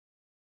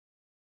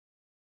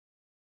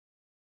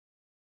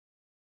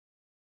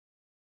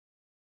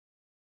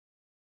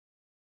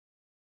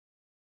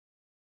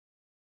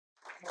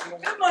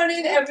Good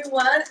morning,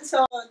 everyone.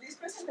 So this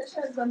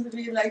presentation is going to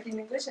be like in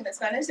English and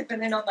Spanish,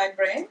 depending on my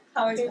brain,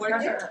 how it's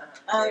working.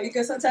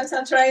 Because sometimes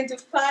I'm trying to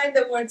find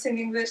the words in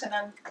English and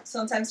I'm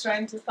sometimes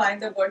trying to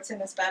find the words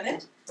in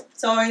Spanish.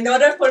 So in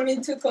order for me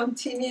to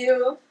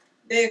continue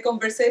the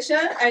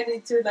conversation, I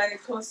need to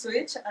like code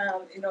switch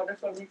in order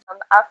for me.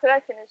 After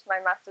I finished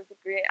my master's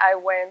degree, I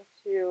went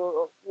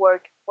to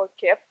work for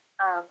KIP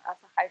as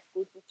a high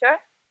school teacher.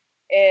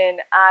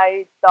 And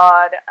I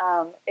taught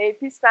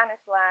AP Spanish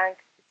Lang,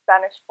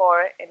 Spanish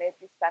 4, and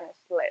AP Spanish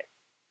Lit.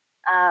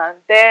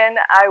 Then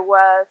I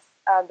was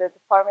the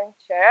department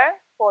chair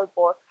for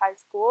both high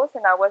schools,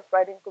 and I was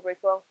writing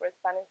curriculum for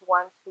Spanish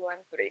 1, 2, and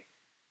 3.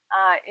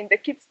 In the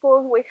KIP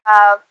schools, we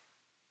have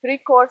 3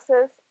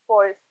 courses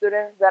for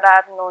students that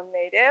are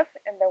non-native,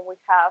 and then we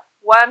have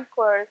 1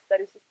 course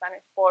that is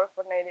Spanish 4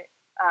 for native,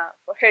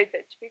 for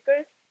heritage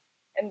speakers,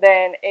 and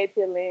then AP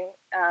Lang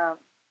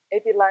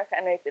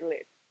and AP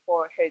Lit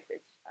for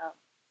heritage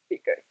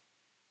speakers.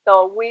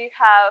 So we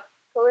have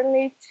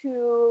currently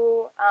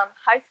 2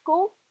 high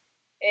schools,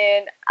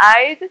 and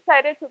I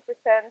decided to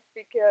present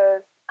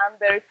because I'm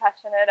very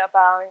passionate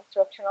about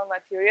instructional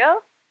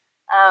material.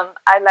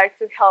 I like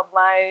to help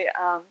my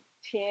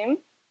team,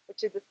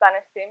 which is the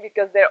Spanish team,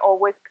 because they're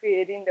always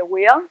creating the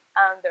wheel,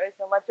 and there is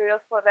no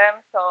materials for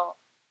them. So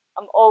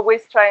I'm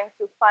always trying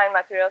to find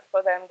materials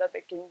for them that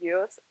they can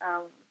use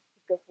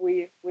because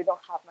we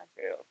don't have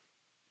materials.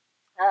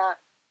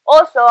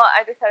 Also,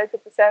 I decided to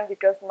present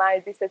because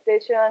my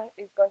dissertation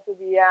is going to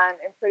be an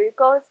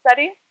empirical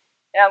study.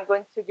 And I'm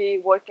going to be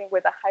working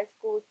with a high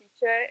school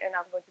teacher, and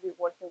I'm going to be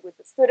working with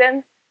the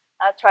students,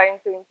 trying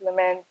to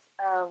implement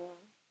a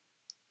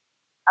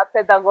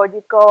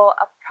pedagogical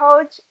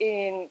approach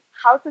in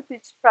how to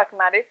teach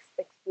pragmatics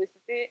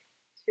explicitly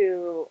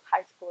to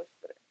high school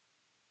students.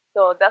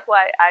 So that's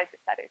why I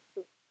decided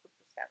to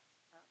present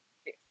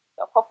this.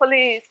 So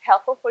hopefully it's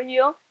helpful for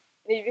you.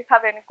 And if you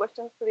have any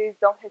questions, please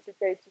don't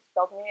hesitate to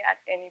stop me at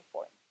any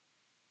point.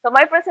 So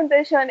my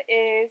presentation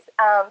is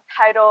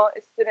titled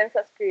Students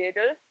as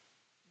Creators,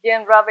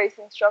 Genre-Based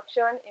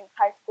Instruction in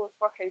High Schools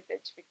for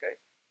Heritage Speakers.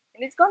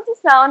 And it's going to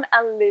sound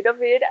a little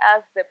bit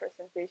as the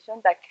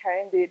presentation that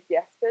Karen did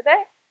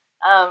yesterday.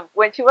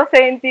 When she was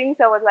saying things,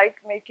 I was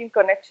like making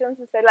connections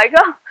and say like,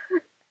 oh,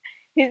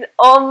 it's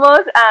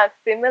almost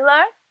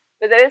similar,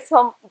 but there is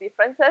some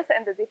differences,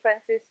 and the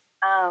differences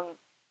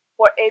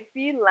for AP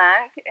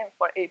Lang and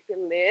for AP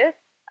Lit,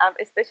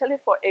 especially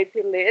for AP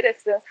Lit,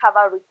 students have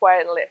a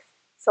required list.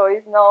 So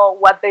it's not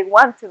what they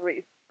want to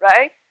read,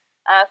 right?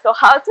 So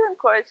how to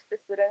encourage the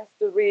students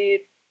to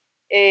read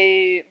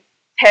a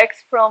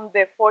text from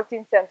the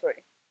 14th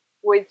century,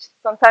 which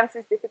sometimes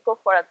is difficult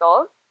for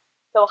adults.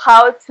 So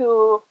how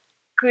to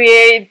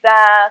create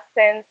that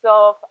sense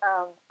of,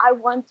 I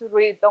want to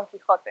read Don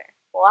Quixote,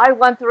 or I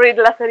want to read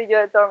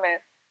Lazarillo de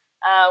Tormes,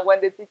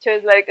 when the teacher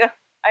is like,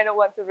 I don't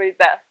want to read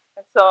that.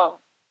 And so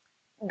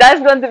that's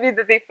going to be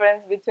the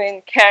difference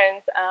between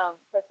Karen's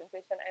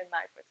presentation and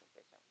my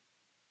presentation.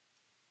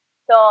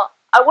 So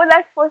I would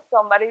like for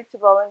somebody to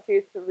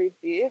volunteer to read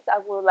this. I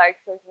would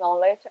like to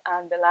acknowledge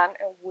the land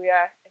and we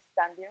are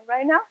standing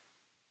right now.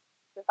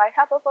 So if I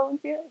have a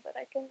volunteer that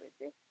I can read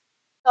this.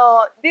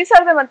 So these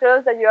are the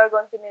materials that you are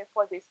going to need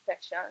for this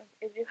session.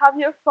 If you have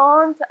your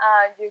phones,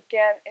 you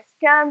can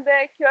scan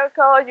the QR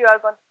code. You are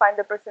going to find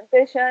the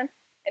presentation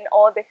and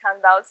all the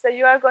handouts that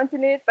you are going to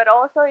need, but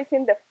also it's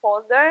in the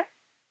folder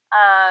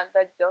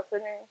that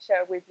Jocelyn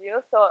shared with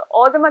you. So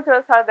all the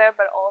materials are there,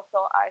 but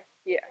also are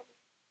here.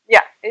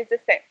 Yeah, it's the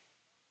same.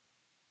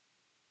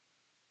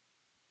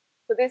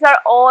 So these are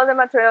all the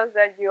materials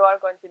that you are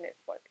going to need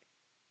for this.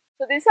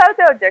 So these are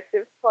the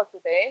objectives for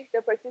today.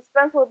 The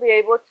participants will be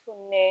able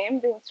to name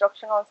the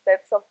instructional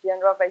steps of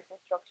genre-based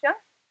instruction.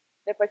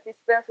 The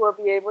participants will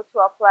be able to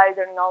apply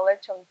their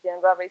knowledge on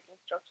genre-based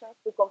instructions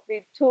to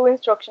complete 2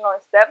 instructional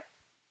steps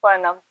for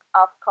an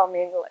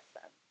upcoming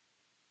lesson.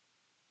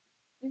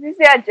 This is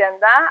the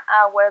agenda.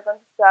 We're going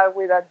to start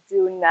with a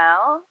do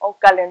now, or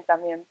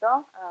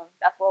calentamiento.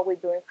 That's what we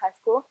do in high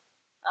school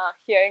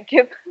here in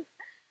KIP.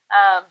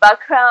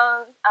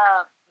 Backwards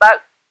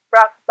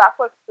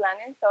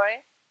planning,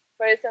 sorry.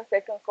 First and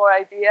second core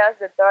ideas,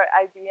 the third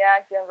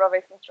idea,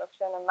 genre-based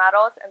instruction and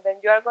models, and then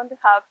you are going to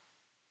have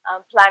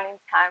planning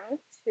time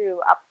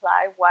to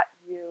apply what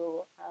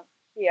you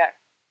hear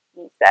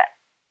me say.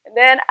 And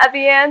then at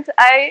the end,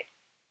 I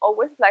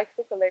always like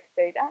to collect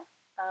data.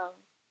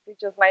 It's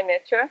just my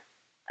nature.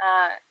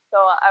 So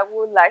I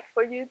would like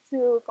for you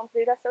to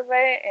complete a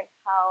survey and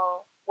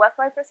how was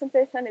my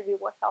presentation, if it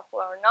was helpful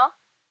or not,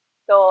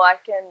 so I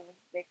can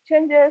make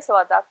changes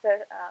or adapt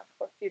it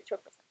for future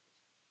presentations.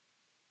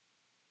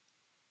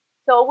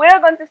 So we are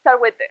going to start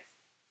with this.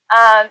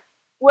 And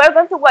we're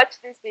going to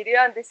watch this video,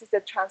 and this is the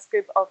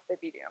transcript of the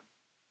video.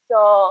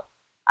 So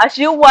as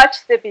you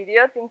watch the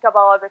video, think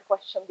about the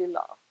question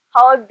below.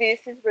 How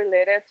this is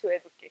related to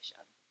education.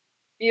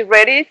 Be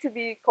ready to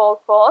be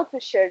called to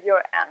share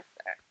your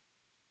answer.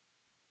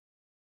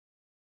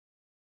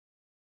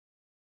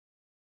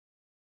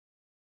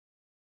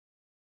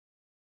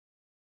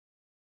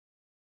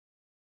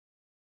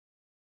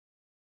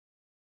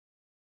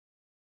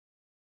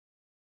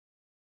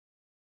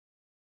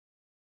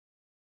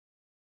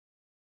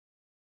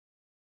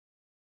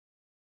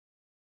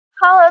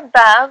 how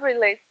that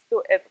relates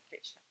to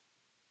education.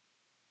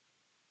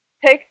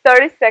 Take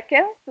 30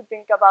 seconds to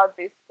think about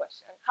this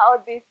question. How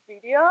this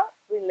video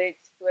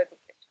relates to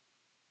education.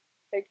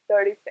 Take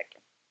 30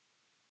 seconds.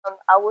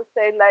 I would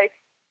say like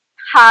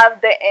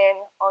have the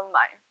end on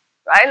mind,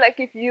 right? Like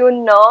if you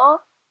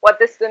know what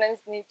the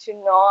students need to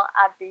know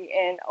at the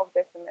end of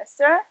the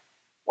semester,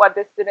 what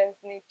the students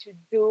need to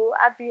do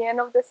at the end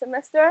of the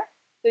semester,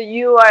 so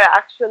you are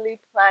actually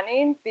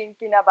planning,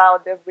 thinking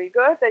about the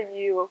rigor that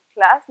your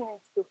class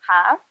needs to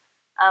have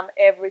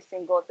every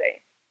single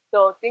day.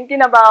 So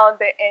thinking about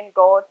the end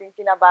goal,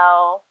 thinking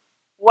about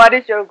what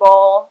is your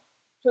goal,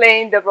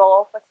 playing the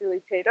role of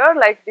facilitator,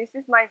 like this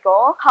is my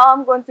goal, how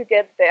I'm going to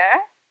get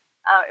there,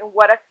 and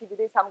what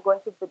activities I'm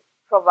going to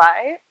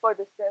provide for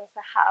the students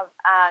to have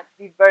a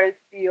diverse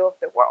view of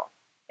the world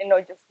and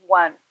not just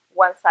one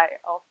side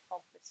of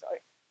the story.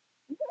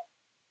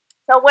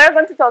 So we're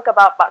going to talk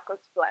about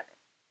backwards planning.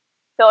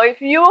 So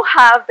if you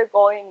have the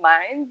goal in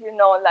mind, you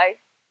know, like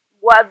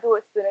what do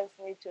students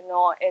need to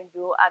know and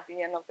do at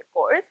the end of the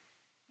course,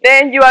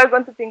 then you are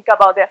going to think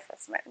about the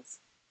assessments.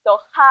 So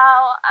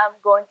how I'm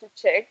going to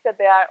check that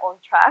they are on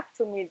track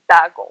to meet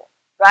that goal,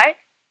 right?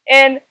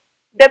 And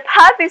the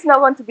path is not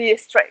going to be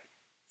straight.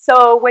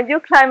 So when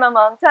you climb a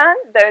mountain,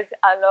 there's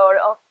a lot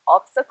of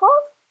obstacles,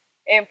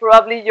 and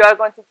probably you are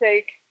going to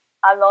take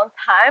a long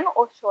time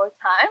or short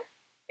time,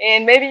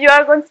 and maybe you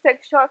are going to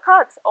take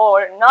shortcuts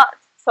or not.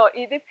 So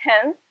it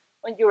depends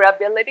on your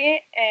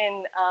ability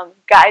in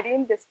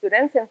guiding the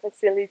students and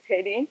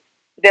facilitating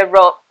the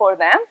road for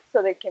them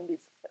so they can be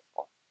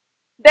successful.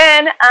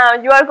 Then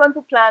you are going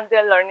to plan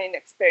the learning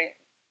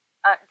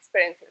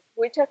experiences,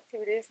 which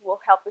activities will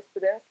help the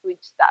students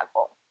reach that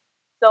goal.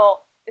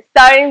 So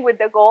starting with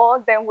the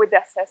goal, then with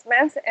the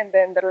assessments, and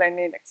then the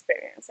learning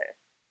experiences.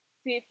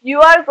 So if you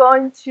are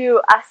going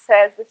to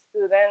assess the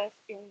students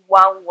in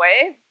one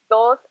way,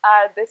 those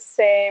are the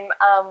same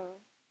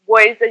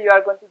ways that you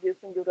are going to use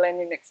in your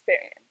learning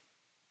experience.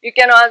 You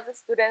can ask the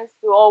students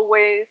to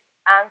always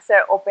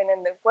answer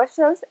open-ended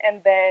questions,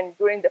 and then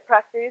during the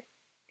practice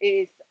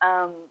is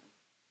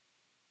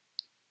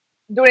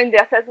during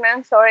the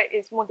assessment,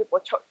 is multiple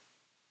choice.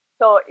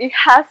 So it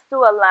has to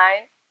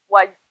align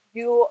what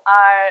you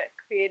are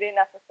creating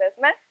as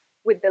assessment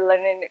with the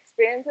learning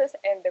experiences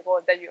and the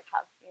goal that you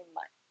have in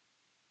mind.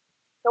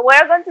 So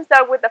we're going to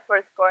start with the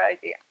first core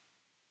idea.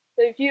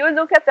 So if you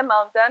look at the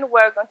mountain,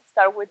 we're going to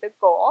start with the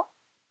goal,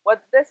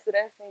 what the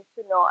students need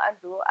to know and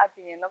do at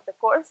the end of the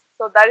course.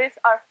 So that is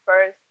our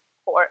first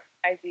core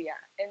idea,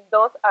 and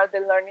those are the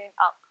learning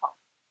outcomes.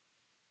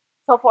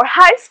 So for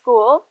high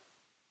school,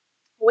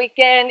 we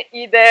can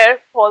either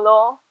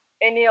follow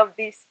any of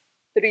these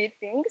three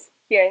things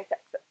here in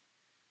Texas.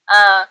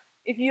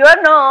 If you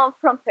are not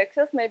from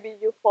Texas, maybe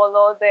you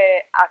follow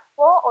the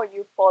ACFO or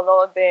you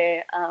follow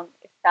the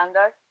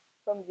standards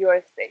from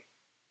your state.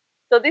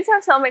 So these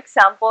are some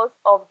examples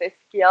of the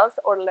skills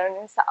or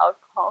learning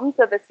outcomes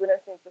that the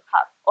students need to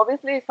have.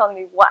 Obviously, it's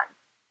only one,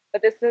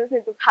 but the students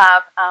need to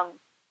have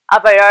a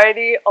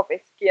variety of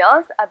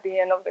skills at the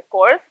end of the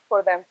course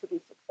for them to be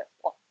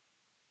successful.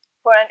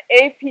 For an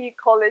AP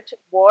college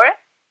board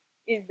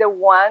is the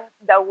one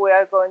that we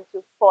are going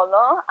to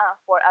follow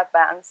for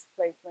advanced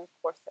placement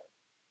courses.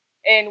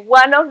 And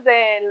one of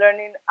the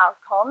learning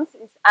outcomes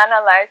is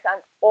analyze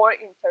and or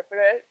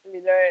interpret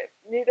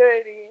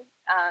literary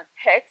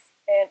text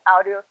and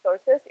audio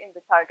sources in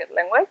the target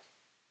language.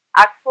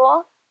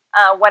 ACFO,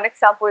 one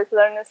example is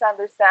learners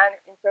understand,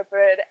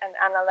 interpret, and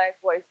analyze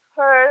what is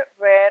heard,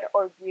 read,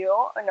 or viewed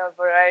on a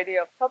variety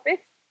of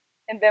topics.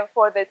 And then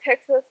for the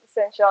Texas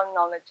Essential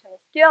Knowledge and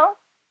Skills,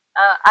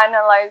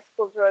 analyze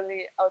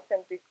culturally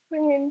authentic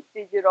print,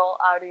 digital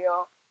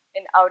audio,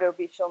 and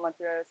audiovisual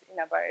materials in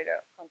a variety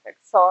of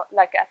contexts. So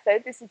like I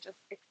said, this is just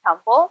an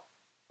example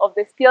of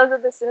the skills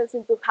that the students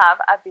need to have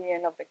at the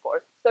end of the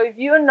course. So if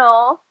you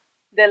know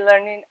the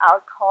learning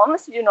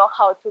outcomes, you know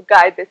how to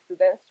guide the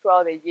students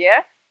throughout the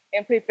year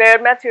and prepare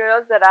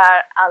materials that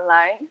are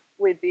aligned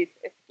with these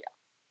skills.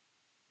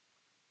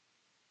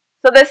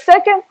 So the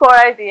second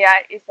core idea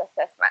is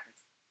assessments.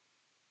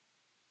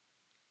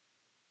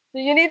 So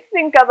you need to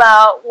think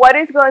about what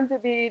is going to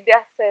be the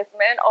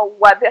assessment or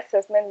what the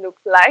assessment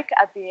looks like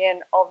at the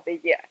end of the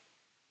year.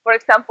 For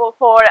example,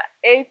 for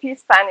AP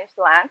Spanish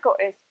Lang or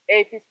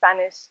AP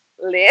Spanish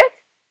Lit,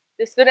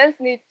 the students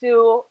need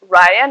to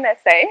write an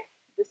essay.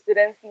 The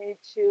students need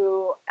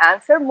to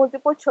answer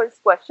multiple choice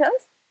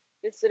questions.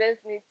 The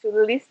students need to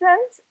listen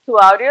to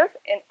audios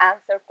and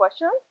answer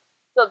questions.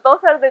 So those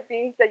are the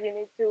things that you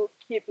need to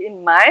keep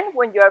in mind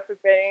when you are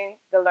preparing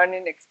the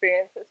learning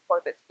experiences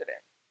for the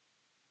students.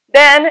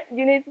 Then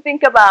you need to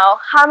think about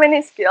how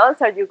many skills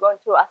are you going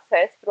to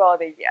assess throughout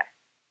the year.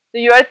 So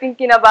you are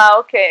thinking about,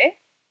 okay,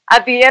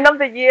 at the end of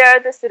the year,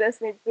 the students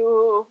need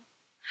to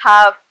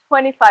have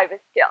 25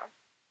 skills.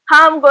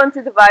 How I'm going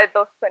to divide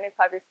those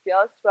 25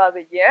 skills throughout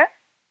the year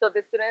so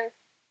the students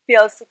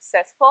feel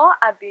successful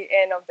at the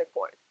end of the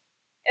course.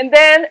 And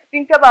then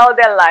think about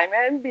the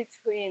alignment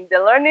between the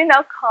learning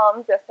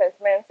outcomes, the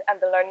assessments, and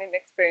the learning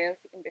experience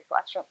in the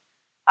classroom.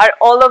 Are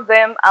all of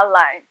them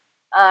aligned?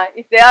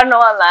 If they are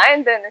not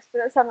aligned, then the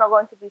students are not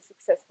going to be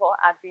successful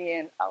at the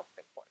end of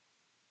the course.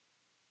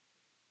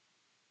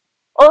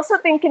 Also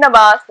thinking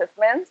about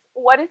assessments,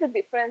 what is the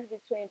difference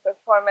between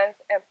performance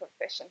and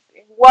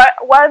proficiency? What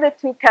are the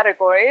two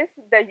categories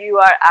that you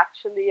are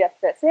actually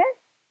assessing?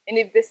 And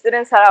if the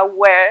students are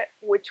aware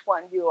which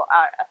one you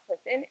are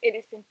assessing, it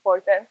is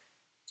important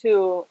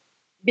to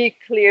be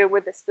clear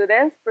with the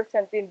students,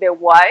 presenting the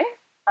why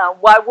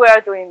we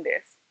are doing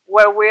this,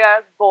 where we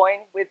are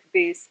going with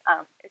this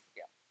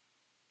skill.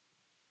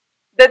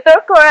 The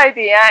third core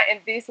idea, and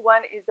this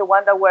one is the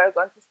one that we're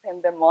going to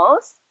spend the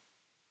most,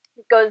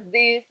 because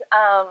this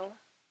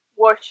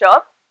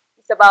workshop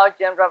is about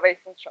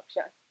genre-based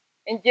instruction.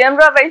 And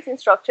genre-based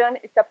instruction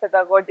is a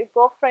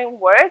pedagogical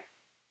framework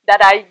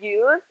that I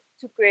use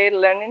to create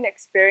learning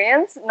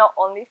experience, not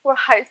only for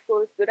high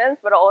school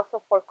students, but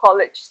also for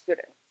college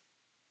students.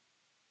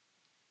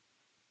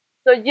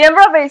 So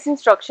genre-based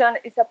instruction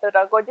is a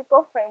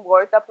pedagogical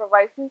framework that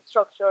provides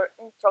instructors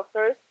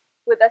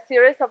with a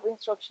series of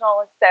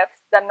instructional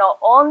steps that not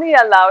only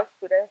allow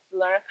students to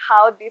learn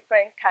how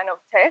different kind of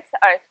texts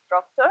are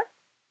structured,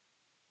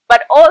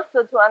 but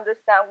also to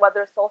understand what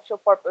their social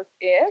purpose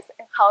is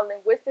and how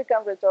linguistic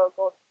and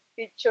rhetorical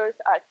features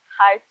are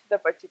tied to the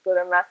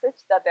particular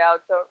message that the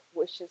author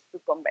wishes to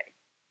convey.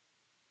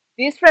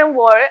 This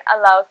framework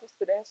allows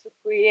students to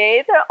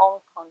create their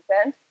own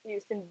content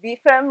using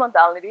different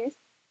modalities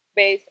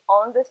based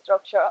on the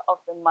structure of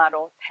the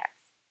model text.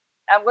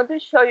 I'm going to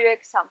show you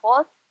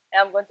examples,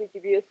 and I'm going to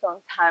give you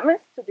some time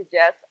to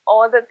digest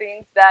all the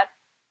things that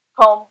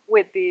come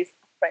with this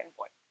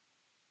framework.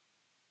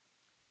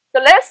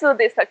 So let's do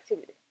this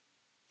activity.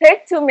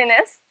 Take 2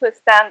 minutes to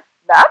stand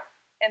up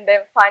and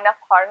then find a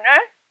partner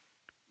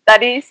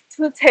that is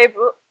two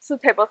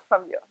tables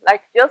from you.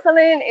 Like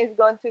Jocelyn is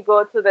going to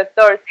go to the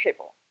third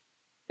table.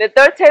 The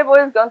third table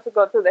is going to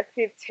go to the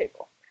fifth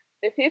table.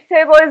 The fifth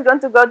table is going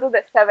to go to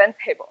the seventh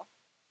table.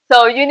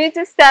 So you need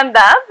to stand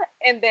up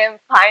and then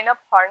find a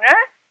partner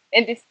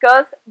and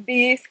discuss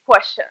these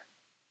questions.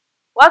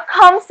 What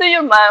comes to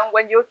your mind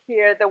when you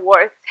hear the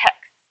word text?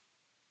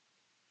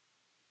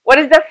 What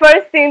is the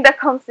first thing that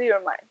comes to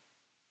your mind?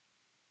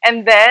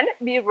 And then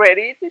be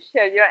ready to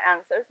share your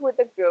answers with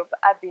the group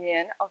at the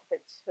end of the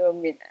 2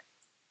 minutes.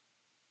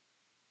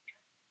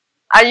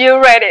 Are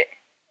you ready?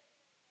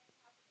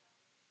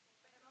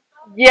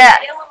 Yes.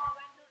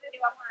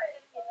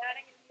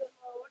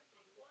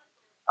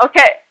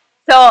 Okay,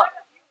 so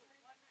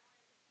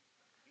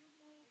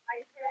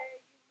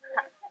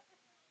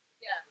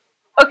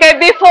okay,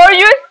 before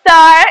you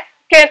start,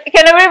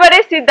 can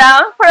everybody sit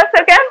down for a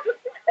second?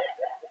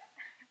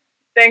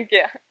 Thank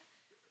you.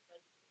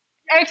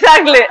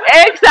 Exactly.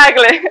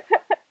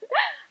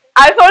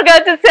 I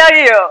forgot to tell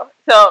you.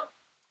 So,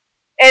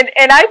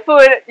 and I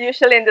put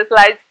usually in the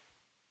slides,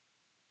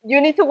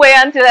 you need to wait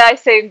until I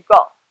say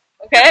go.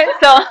 Okay,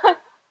 so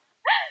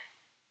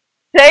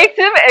take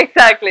 2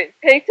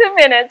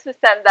 minutes to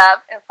stand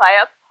up and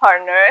find a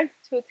partner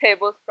 2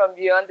 tables from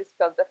you and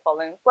discuss the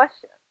following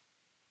questions.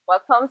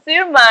 What comes to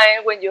your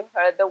mind when you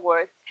heard the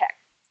word text?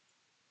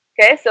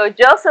 Okay, so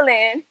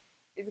Jocelyn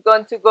is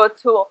going to go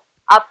to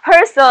a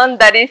person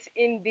that is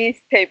in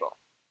this table.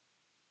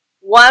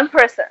 One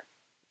person.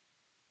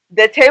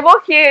 The table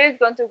here is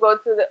going to go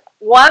to the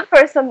one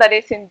person that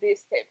is in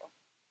this table.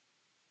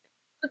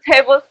 2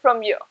 tables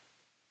from you.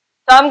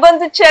 So I'm going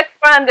to check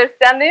for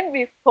understanding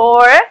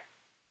before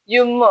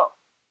you move.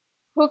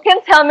 Who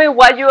can tell me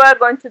what you are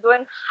going to do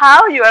and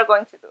how you are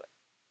going to do it?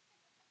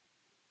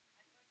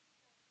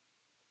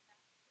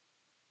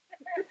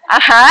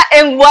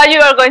 And what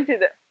you are going to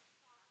do?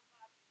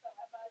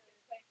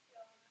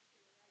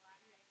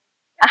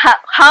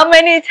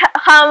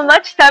 How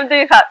much time do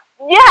you have?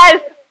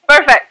 Yes,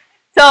 perfect.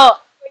 So,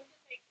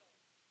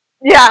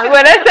 yeah,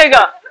 when I say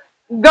go,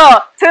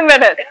 2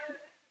 minutes.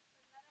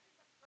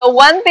 So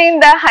one thing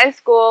that high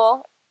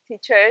school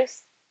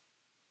teachers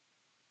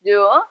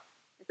do,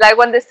 like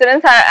when the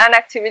students are on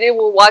activity,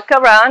 we'll walk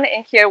around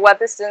and hear what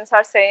the students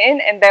are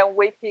saying, and then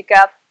we pick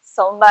up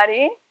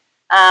somebody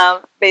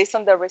based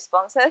on the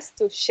responses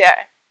to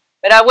share.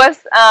 But I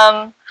was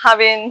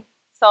having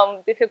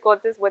some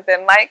difficulties with the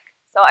mic,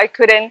 so I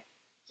couldn't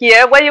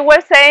hear what you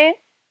were saying.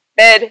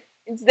 But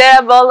is there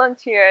a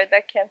volunteer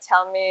that can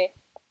tell me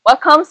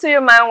what comes to your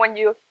mind when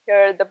you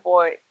hear the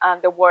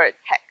word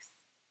text?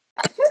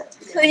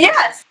 So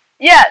yes.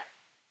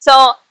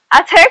 So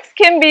a text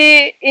can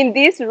be in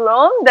this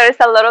room. There's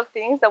a lot of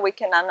things that we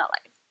can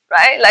analyze,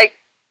 right? Like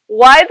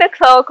why the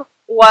clock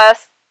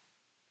was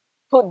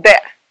put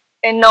there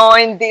and not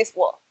in this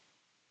wall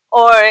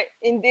or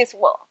in this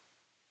wall.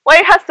 Why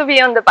it has to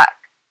be on the back?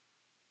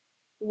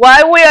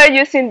 Why we are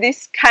using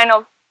this kind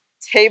of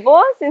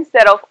tables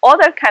instead of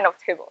other kind of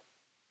tables?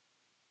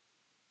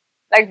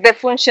 Like the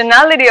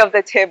functionality of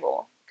the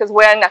table, because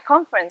we're in a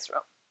conference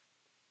room,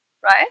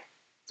 right?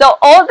 So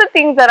all the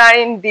things that are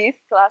in this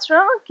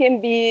classroom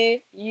can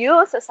be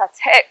used as a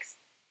text,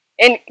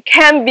 and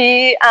can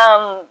be,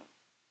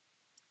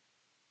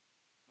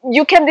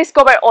 you can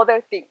discover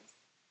other things.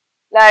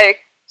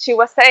 Like she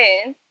was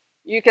saying,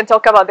 You can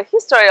talk about the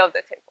history of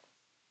the table.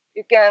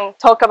 You can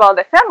talk about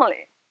the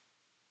family.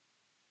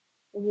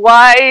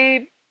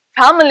 Why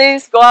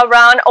families go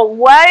around, or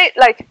why,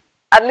 like,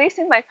 at least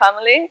in my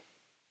family,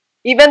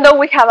 even though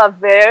we have a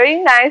very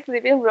nice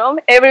living room,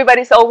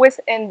 everybody's always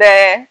in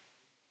the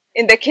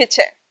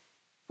kitchen.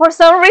 For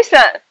some reason,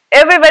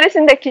 everybody's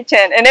in the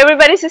kitchen and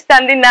everybody's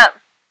standing up.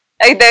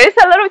 Like, there is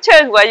a lot of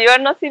chairs why you are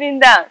not sitting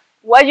down,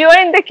 why you are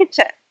in the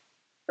kitchen,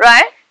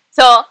 right?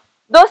 So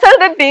those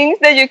are the things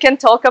that you can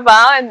talk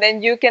about and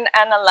then you can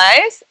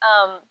analyze,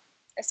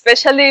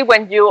 especially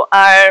when you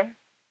are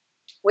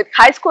with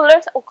high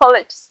schoolers or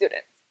college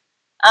students.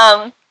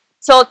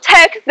 So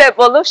text, the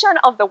evolution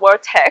of the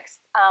word text,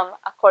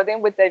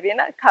 according with David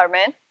and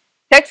Carmen,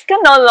 text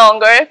can no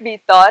longer be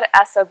thought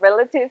as a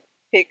relative,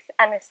 fixed,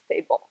 and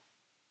stable.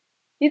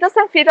 It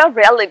doesn't fit our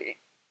reality.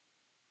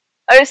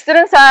 Our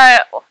students are,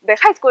 the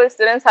high school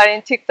students are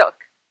in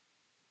TikTok,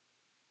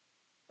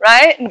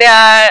 right? They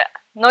are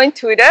not in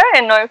Twitter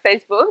and not in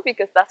Facebook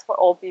because that's for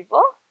old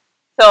people.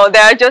 So they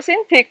are just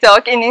in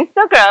TikTok, in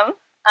Instagram.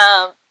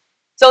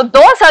 So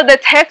those are the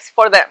texts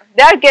for them.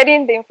 They are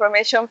getting the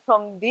information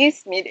from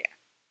these media.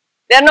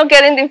 They are not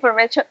getting the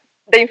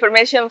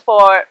information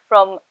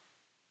from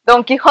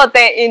Don Quixote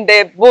in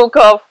the book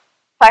of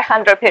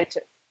 500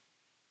 pages.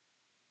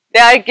 They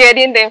are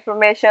getting the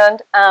information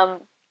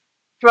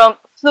from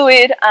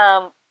fluid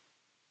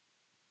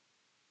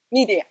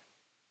media.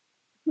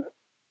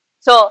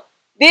 So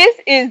this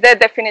is the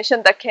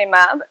definition that came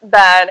up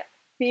that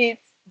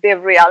fits the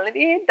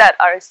reality that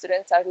our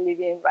students are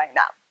living right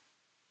now.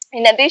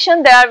 In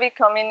addition, they are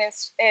becoming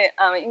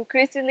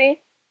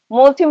increasingly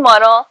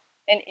multimodal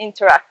and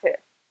interactive.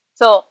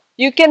 So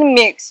you can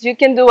mix, you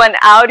can do an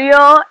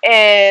audio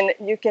and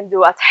you can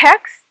do a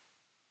text,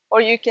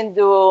 or you can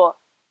do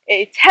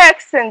a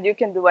text and you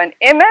can do an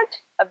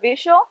image, a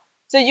visual.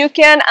 So you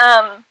can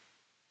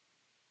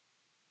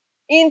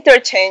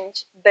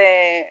interchange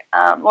the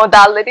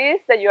modalities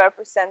that you are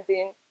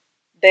presenting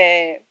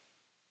the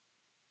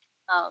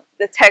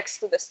text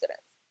to the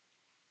students.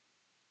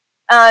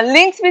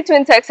 Links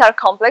between texts are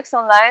complex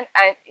online,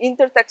 and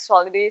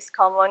intertextuality is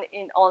common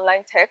in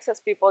online text as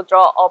people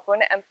draw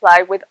upon and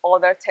apply with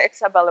other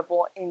texts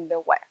available in the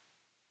web.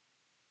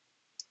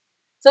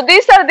 So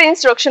these are the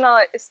instructional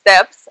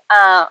steps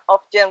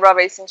of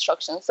genre-based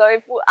instruction. So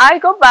if I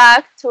go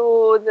back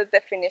to the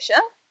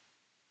definition,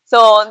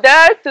 so there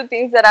are two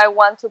things that I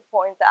want to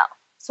point out.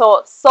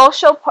 So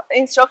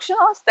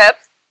instructional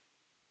steps,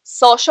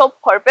 social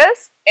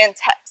purpose, and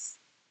text,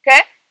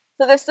 okay?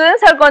 So the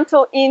students are going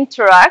to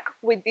interact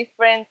with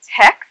different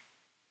texts,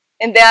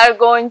 and they are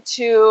going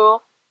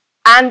to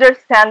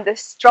understand the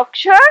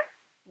structure,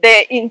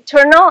 the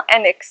internal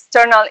and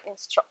external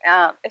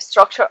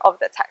structure of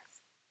the text.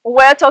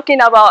 We're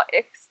talking about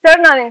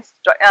external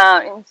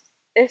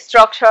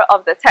structure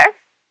of the text.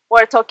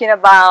 We're talking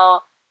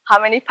about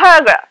how many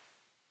paragraphs,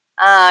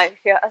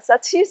 if it has a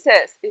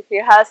thesis, if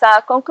it has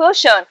a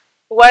conclusion.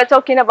 We're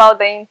talking about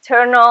the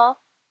internal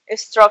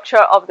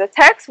structure of the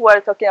text. We're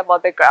talking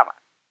about the grammar.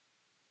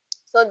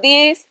 So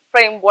this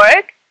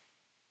framework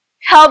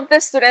helps the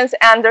students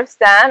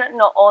understand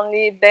not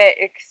only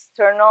the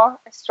external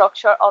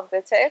structure of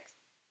the text,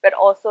 but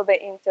also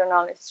the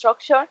internal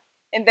structure,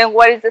 and then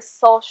what is the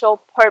social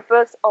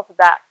purpose of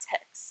that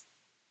text.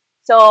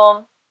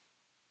 So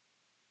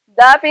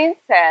that being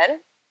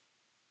said,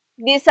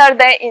 these are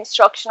the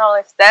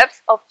instructional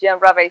steps of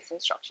genre-based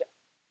instruction.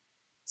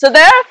 So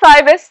there are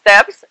 5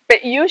 steps,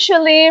 but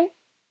usually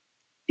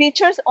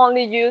teachers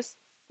only use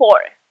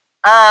 4.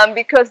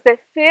 Because the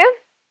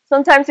 5th,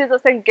 sometimes it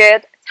doesn't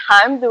get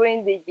time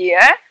during the year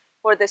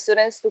for the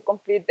students to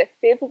complete the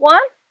 5th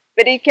one,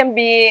 but it can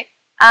be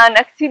an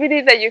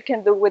activity that you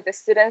can do with the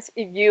students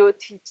if you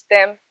teach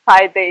them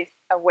 5 days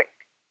a week.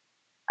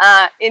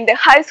 In the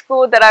high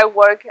school that I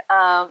work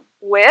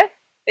with,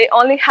 they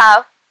only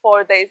have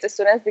 4 days, the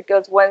students,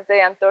 because Wednesday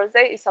and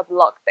Thursday is a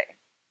block day.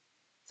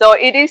 So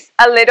it is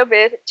a little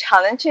bit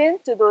challenging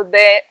to do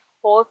the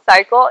whole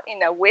cycle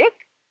in a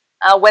week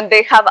when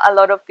they have a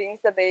lot of things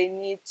that they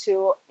need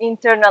to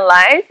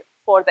internalize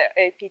for their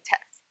AP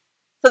test.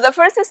 So the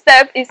first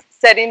step is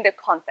setting the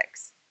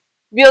context.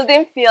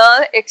 Building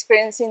feel,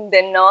 experiencing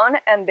the known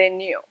and the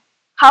new.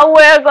 How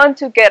we are going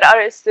to get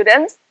our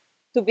students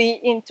to be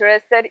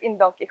interested in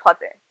Don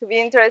Quixote, to be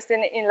interested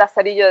in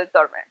Lazarillo de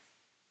Tormes,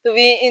 to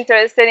be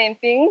interested in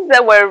things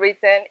that were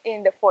written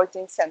in the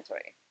 14th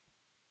century.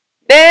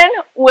 Then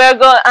we're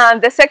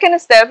going, the second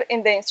step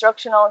in the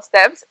instructional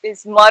steps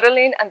is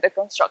modeling and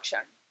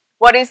deconstruction.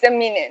 What is the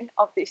meaning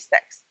of this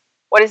text?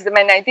 What is the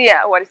main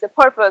idea? What is the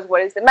purpose?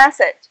 What is the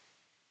message?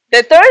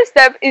 The third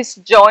step is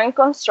joint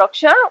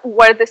construction,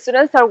 where the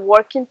students are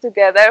working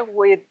together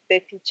with the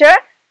teacher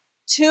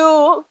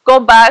to go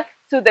back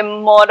to the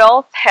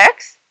model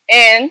text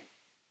and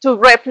to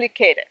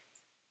replicate it.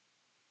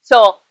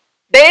 So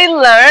they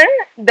learn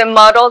the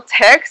model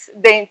text,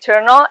 the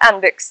internal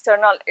and the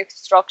external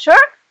structure,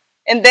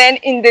 and then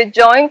in the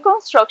joint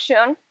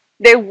construction,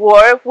 they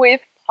work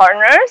with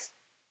partners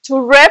to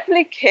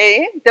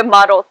replicate the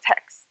model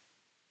text.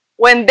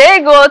 when they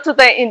go to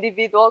the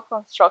individual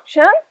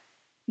construction,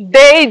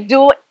 they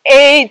do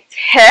a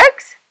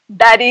text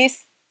that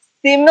is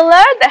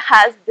similar, that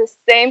has the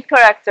same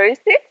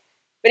characteristics,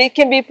 but it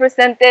can be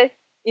presented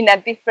in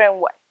a different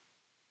way.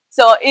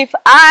 So if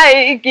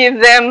I give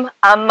them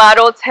a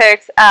model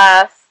text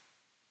as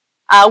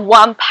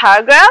one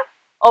paragraph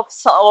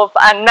of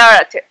a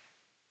narrative,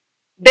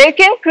 they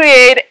can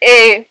create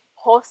a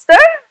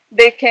poster,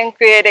 they can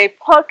create a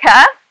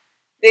podcast,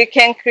 they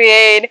can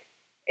create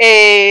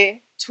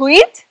a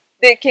tweet,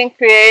 they can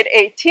create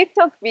a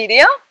TikTok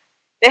video.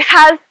 It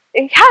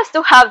has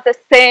to have the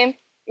same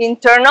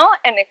internal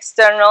and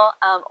external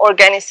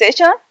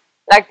organization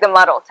like the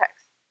model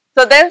text.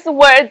 So that's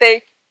where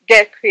they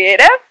get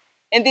creative,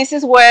 and this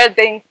is where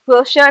the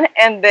inclusion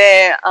and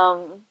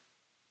the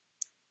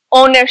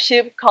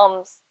ownership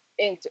comes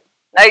into.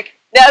 Like,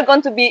 they are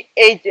going to be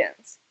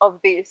agents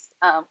of this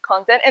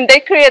content, and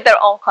they create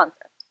their own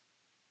content.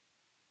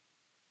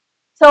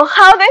 So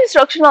how the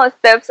instructional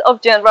steps of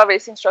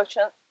genre-based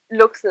instruction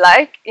looks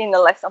like in a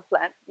lesson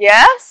plan?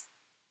 Yes,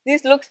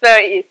 this looks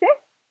very easy,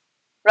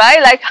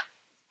 right? Like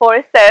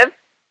 4 steps,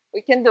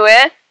 we can do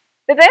it.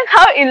 But then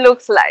how it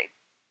looks like.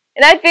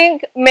 And I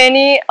think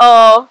many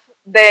of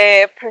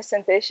the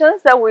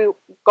presentations that we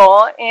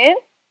go in,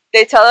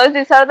 they tell us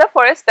these are the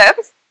 4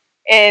 steps,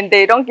 and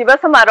they don't give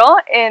us a model,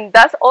 and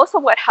that's also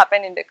what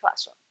happened in the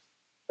classroom,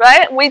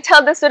 right? We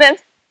tell the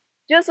students,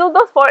 just do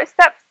those 4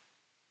 steps,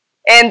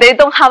 and they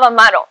don't have a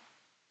model.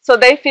 So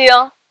they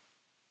feel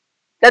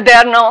that they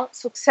are not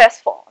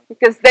successful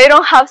because they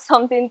don't have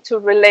something to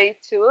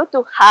relate to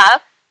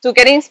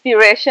get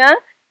inspiration.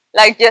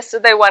 Like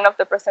yesterday, one of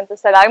the presenters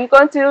said, I'm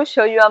going to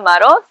show you a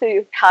model so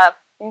you have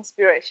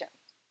inspiration,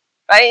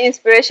 right?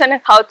 Inspiration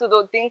and how to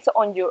do things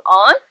on your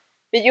own,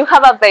 but you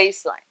have a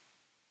baseline.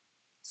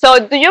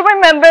 So do you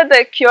remember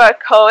the QR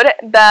code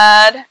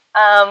that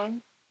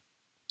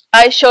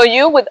I show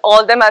you with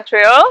all the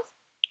materials?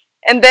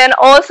 And then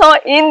also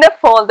in the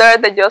folder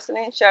that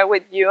Jocelyn shared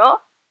with you,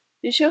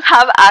 you should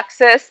have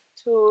access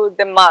to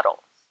the models.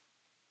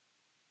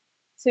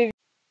 So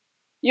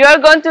you are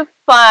going to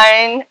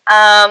find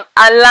a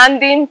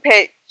landing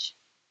page.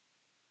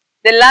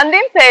 The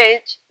landing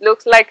page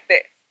looks like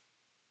this.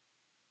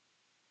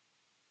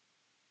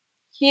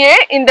 Here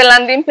in the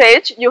landing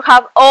page, you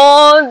have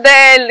all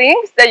the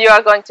links that you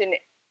are going to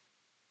need.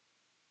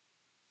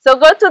 So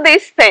go to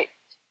this page.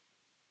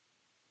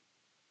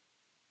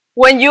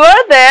 When you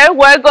are there,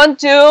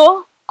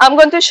 I'm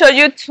going to show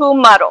you 2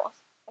 models,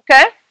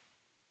 okay?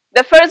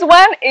 The first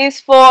one is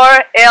for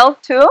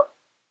L2,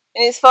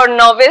 and it's for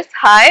novice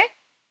high,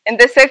 and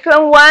the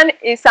second one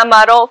is a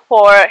model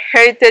for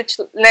heritage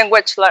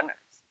language learners.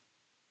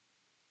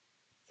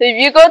 So if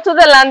you go to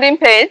the landing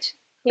page,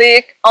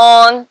 click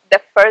on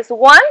the first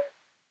one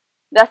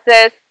that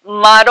says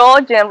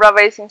Model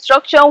Genre-Based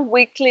Instruction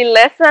Weekly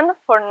Lesson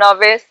for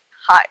Novice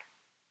High.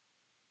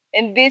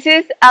 And this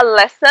is a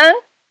lesson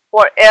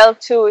for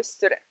L2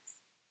 students.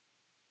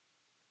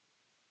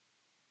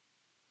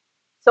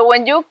 So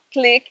when you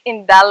click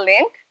in that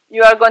link,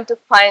 you are going to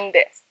find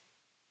this.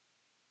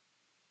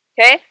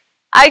 Okay?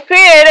 I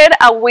created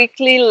a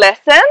weekly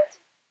lesson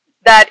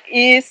that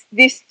is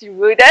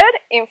distributed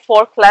in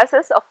 4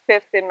 classes of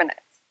 15 minutes.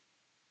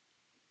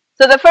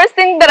 So the first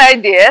thing that I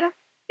did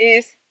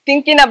is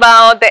thinking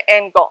about the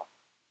end goal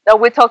that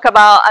we talked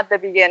about at the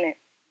beginning.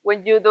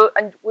 When you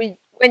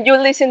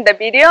listen to the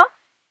video,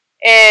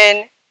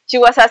 and she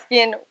was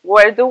asking,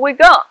 where do we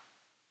go?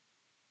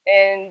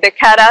 And the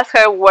cat asked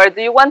her, where do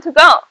you want to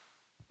go?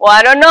 Well,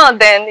 I don't know,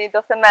 then it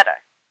doesn't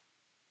matter.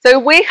 So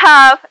if we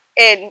have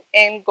an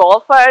end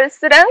goal for our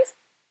students,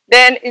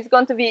 then it's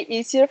going to be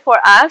easier for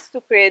us to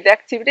create the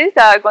activities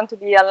that are going to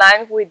be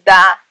aligned with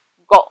that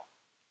goal.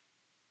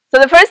 So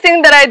the first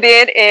thing that I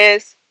did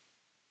is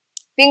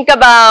think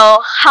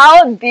about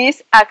how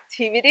this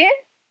activity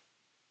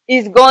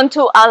is going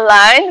to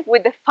align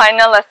with the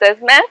final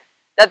assessment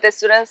that the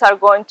students are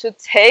going to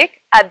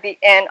take at the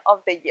end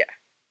of the year.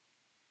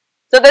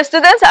 So the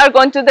students are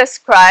going to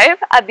describe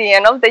at the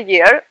end of the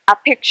year a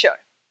picture,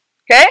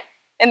 okay?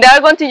 And they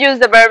are going to use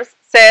the verbs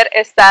ser,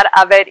 estar,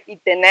 haber, y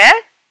tener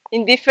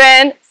in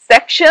different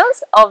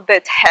sections of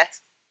the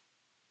test.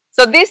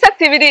 So this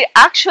activity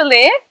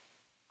actually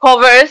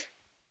covers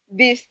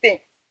these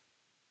things.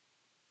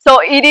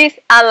 So it is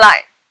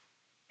aligned.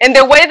 And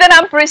the way that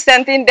I'm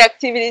presenting the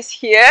activities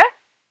here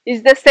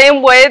is the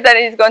same way that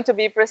it's going to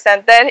be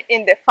presented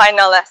in the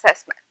final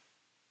assessment.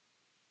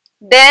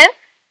 Then,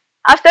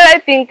 after I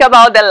think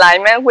about the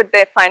alignment with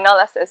the final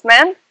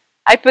assessment,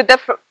 I put the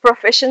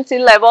proficiency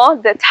level,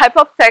 the type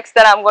of text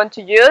that I'm going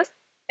to use,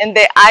 and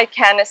the I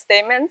can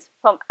statements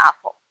from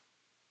Apple.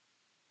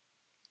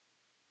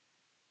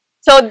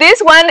 So this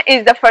one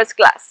is the first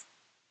class,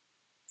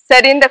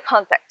 setting the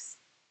context.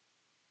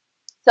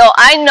 So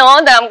I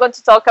know that I'm going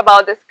to talk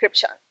about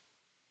description.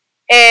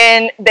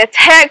 And the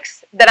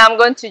text that I'm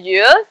going to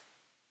use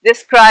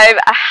describe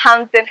a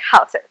haunted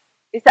houses.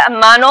 It's a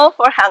manual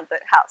for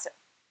haunted houses.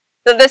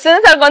 So the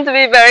students are going to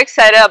be very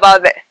excited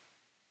about this.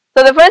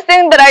 So the first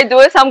thing that I do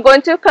is I'm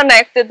going to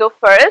connect the do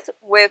first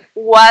with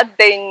what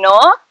they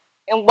know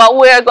and what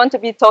we are going to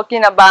be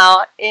talking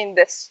about in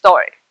the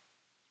story.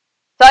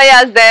 So I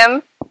ask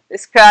them,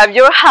 describe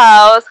your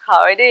house,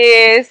 how it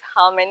is,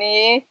 how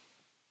many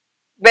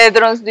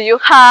bedrooms do you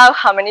have,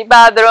 how many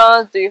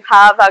bathrooms, do you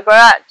have a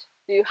garage,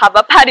 do you have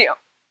a patio?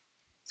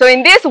 So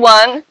in this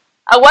one,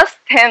 I was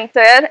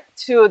tempted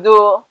to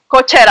do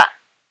cochera,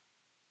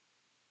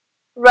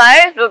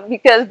 right?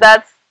 Because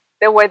that's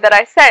the way that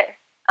I say.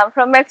 I'm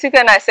from Mexico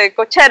and I say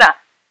cochera.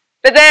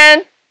 But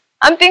then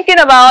I'm thinking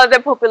about the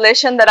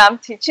population that I'm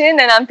teaching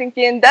and I'm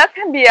thinking that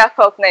can be a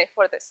cognate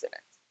for the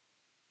students.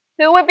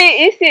 So it would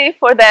be easy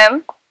for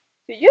them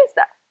to use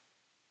that.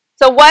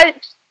 So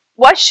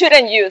why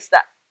shouldn't use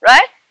that,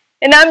 right?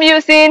 And I'm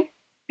using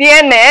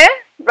tiene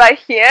right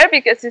here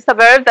because it's a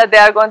verb that they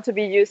are going to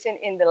be using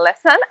in the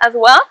lesson as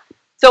well.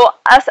 So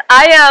as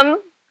I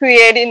am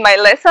creating my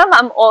lesson,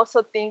 I'm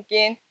also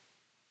thinking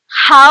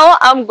how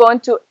I'm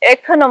going to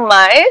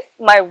economize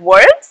my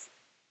words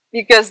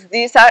because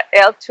these are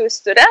L2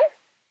 students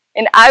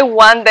and I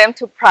want them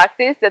to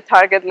practice the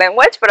target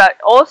language, but I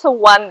also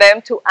want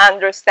them to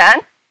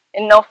understand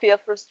and not feel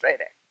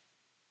frustrated.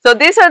 So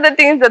these are the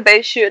things that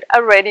they should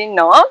already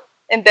know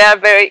and they are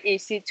very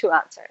easy to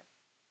answer.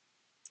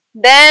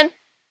 Then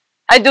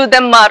I do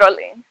the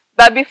modeling.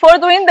 But before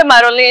doing the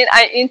modeling,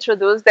 I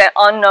introduce the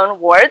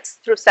unknown words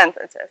through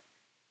sentences.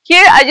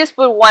 Here I just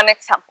put one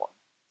example.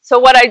 So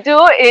what I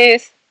do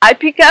is I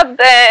pick up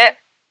the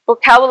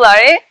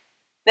vocabulary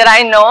that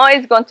I know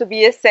is going to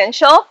be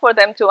essential for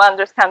them to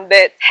understand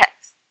the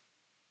text.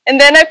 And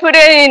then I put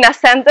it in a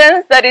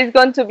sentence that is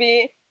going to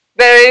be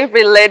very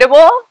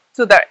relatable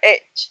to their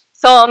age.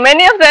 So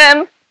many of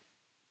them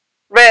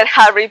read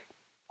Harry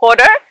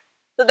Potter,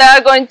 so they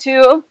are going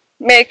to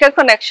make a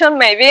connection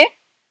maybe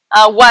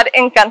what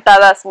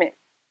encantadas mean.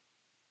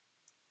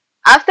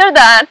 After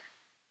that,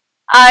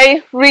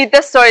 I read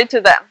the story to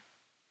them.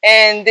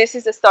 And this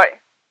is the story.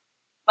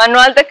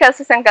 Manual de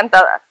Casas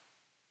Encantadas.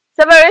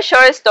 It's a very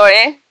short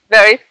story,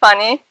 very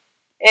funny,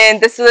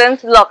 and the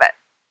students love it.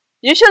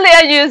 Usually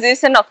I use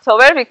this in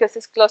October because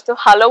it's close to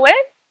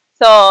Halloween,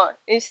 so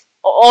it's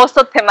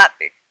also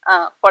thematic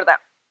for them.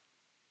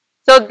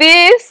 So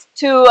these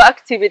two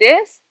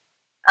activities,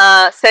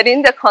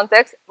 setting the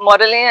context,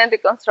 modeling and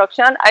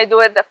deconstruction, I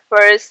do it the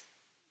first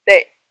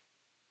day,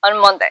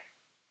 on Monday.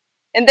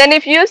 And then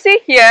if you see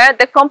here,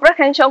 the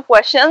comprehension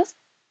questions,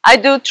 I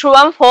do true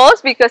and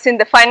false because in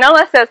the final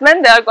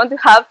assessment, they are going to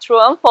have true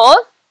and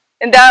false,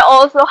 and they are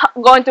also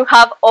going to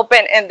have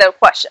open-ended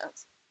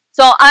questions.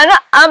 So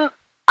I'm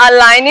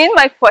aligning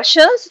my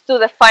questions to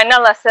the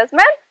final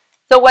assessment.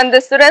 So when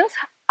the students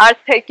are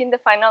taking the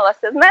final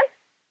assessment,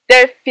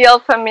 they feel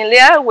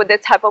familiar with the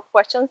type of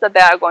questions that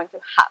they are going to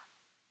have.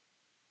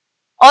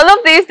 All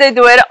of these, they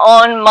do it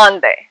on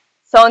Monday.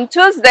 So on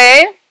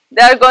Tuesday,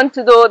 they are going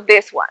to do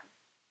this one.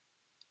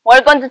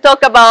 We're going to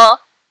talk about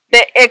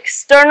the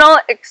external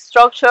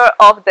structure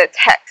of the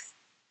text.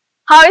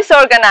 How it's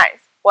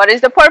organized? What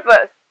is the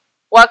purpose?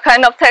 What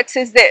kind of text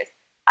is this?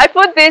 I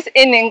put this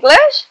in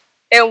English,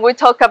 and we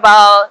talk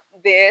about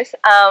this.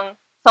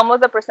 Some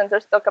of the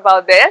presenters talk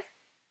about this.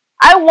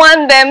 I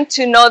want them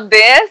to know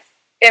this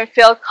and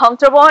feel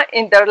comfortable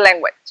in their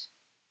language.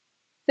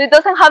 So it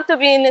doesn't have to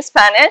be in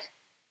Spanish,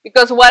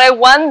 because what I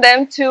want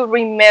them to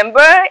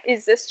remember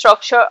is the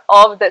structure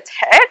of the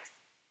text,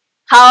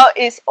 how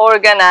it's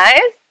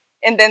organized,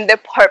 and then the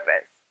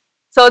purpose.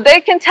 So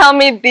they can tell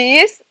me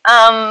these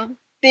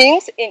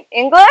things in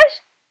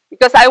English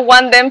because I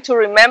want them to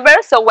remember.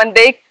 So when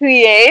they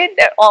create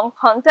their own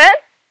content,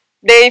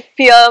 they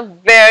feel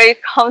very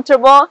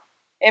comfortable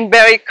and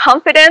very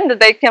confident that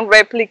they can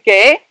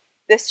replicate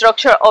the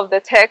structure of the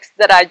text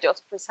that I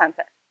just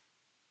presented.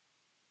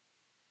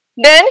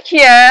 Then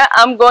here,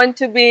 I'm going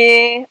to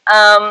be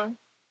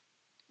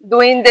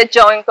doing the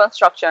joint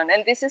construction,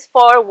 and this is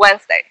for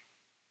Wednesday.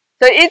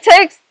 So it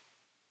takes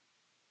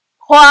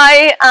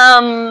quite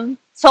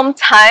some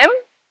time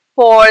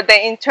for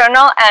the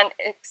internal and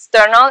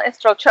external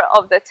structure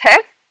of the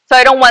text, so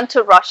I don't want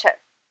to rush it.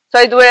 So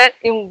I do it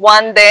in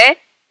one day,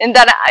 and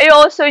then I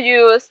also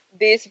use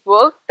this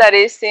book that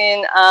is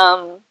in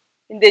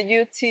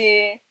the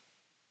UT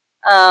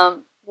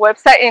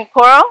website in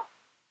COERLL.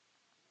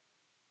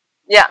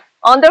 Yeah,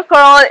 under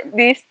COERLL,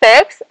 these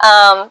texts,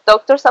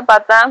 Dr.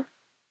 Zapata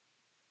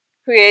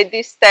create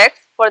these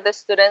texts for the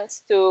students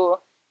to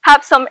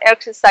have some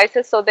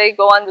exercises, so they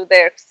go and do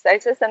their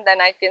exercises, and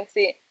then I can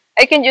see,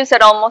 I can use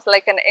it almost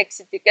like an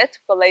exit ticket to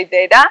collect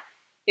data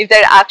if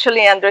they're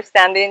actually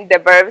understanding the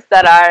verbs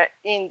that are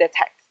in the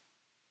text.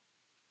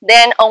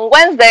 Then on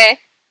Wednesday,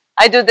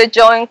 I do the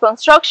joint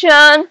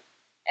construction,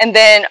 and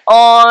then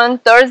on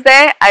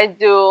Thursday, I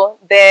do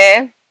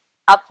the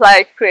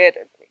apply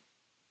creatively.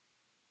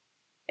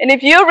 And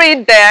if you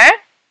read there,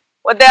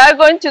 what they are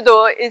going to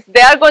do is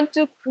they are going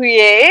to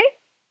create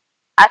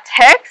a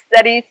text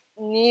that is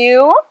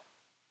new,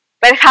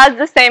 but has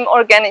the same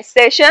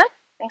organization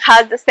and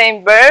has the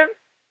same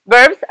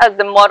verbs as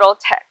the model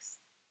text.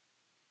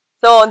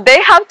 So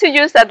they have to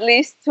use at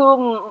least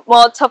 2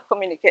 modes of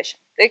communication.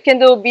 They can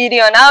do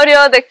video and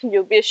audio, they can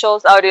do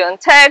visuals, audio and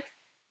text,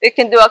 they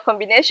can do a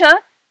combination,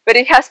 but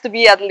it has to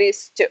be at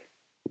least 2.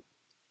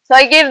 So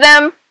I give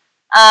them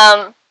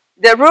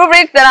the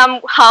rubric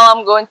that how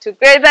I'm going to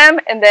grade them,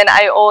 and then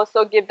I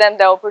also give them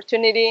the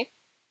opportunity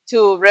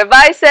to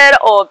revise it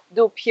or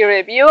do peer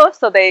review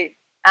so they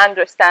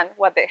understand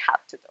what they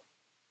have to do.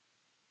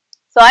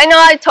 So I know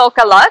I talk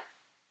a lot.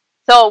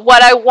 So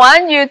what I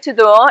want you to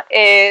do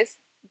is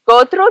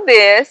go through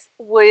this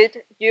with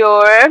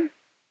your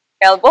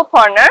elbow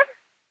partner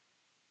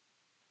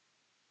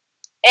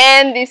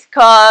and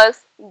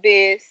discuss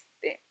these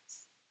things.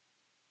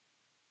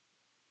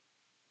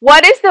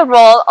 What is the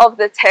role of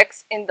the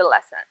text in the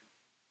lesson?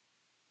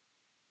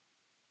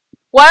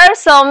 What are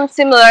some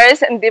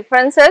similarities and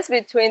differences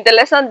between the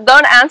lesson?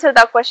 Don't answer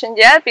that question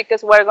yet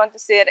because we're going to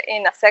see it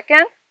in a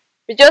second.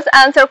 We just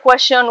answer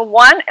question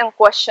 1 and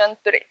question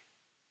 3.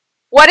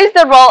 What is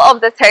the role of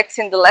the text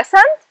in the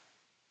lesson?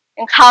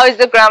 And how is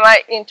the grammar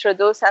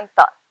introduced and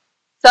taught?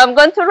 So I'm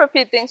going to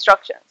repeat the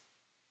instructions.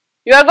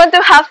 You are going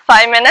to have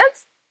 5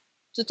 minutes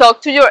to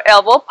talk to your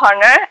elbow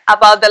partner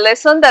about the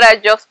lesson that I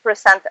just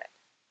presented.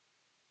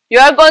 You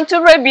are going to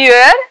review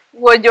it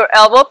with your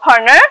elbow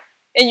partner,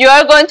 and you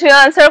are going to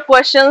answer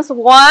questions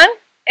 1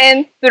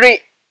 and 3.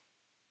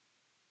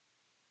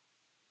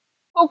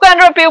 Who can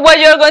repeat what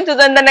you're going to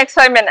do in the next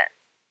 5 minutes?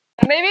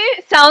 Maybe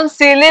it sounds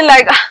silly,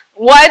 like,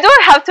 why do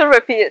I have to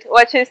repeat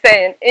what she's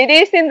saying? It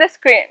is in the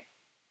screen.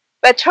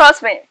 But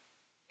trust me,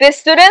 the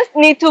students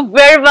need to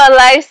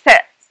verbalize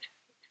it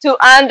to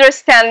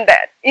understand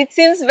that. It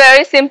seems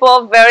very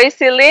simple, very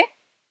silly,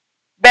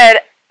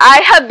 but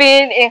I have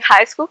been in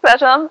high school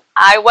classroom.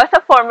 I was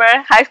a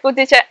former high school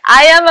teacher.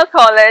 I am a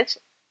college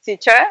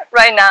teacher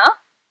right now.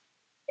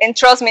 And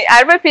trust me,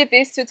 I repeat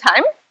this 2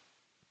 times.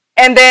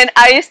 And then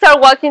I start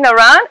walking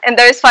around, and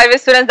there is 5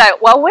 students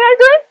like, what we are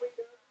doing?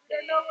 We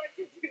don't know what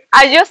to do.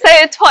 I just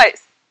say it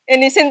twice,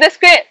 and it's in the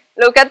screen.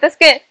 Look at the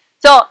screen.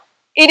 So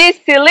it is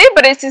silly,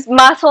 but it's just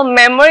muscle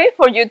memory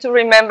for you to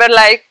remember,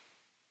 like,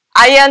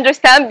 I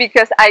understand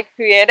because I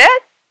created,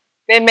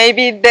 but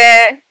maybe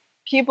the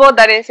people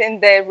that is in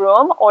the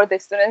room or the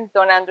students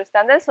don't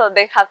understand it, so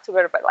they have to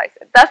verbalize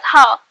it.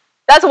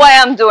 That's why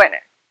I'm doing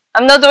it.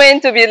 I'm not doing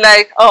it to be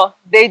like, oh,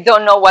 they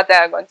don't know what they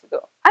are going to do.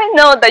 I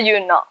know that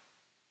you know.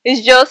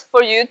 It's just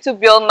for you to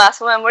build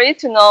muscle memory,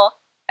 to know,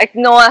 like,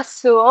 no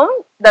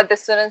assume that the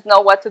students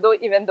know what to do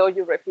even though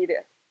you repeat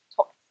it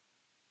twice.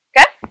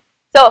 Okay?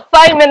 So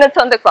 5 minutes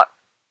on the clock.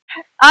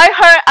 I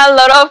heard a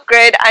lot of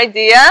great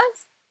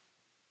ideas.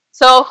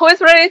 So who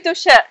is ready to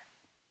share?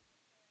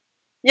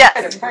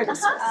 Yes.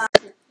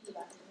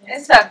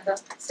 Exacto.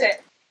 Sí.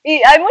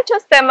 Y hay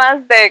muchos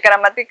temas de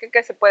gramática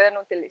que se pueden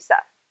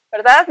utilizar,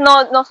 ¿verdad?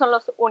 No son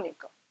los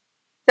únicos.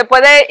 Se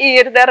puede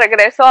ir de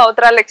regreso a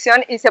otra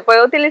lección y se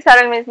puede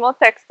utilizar el mismo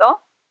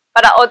texto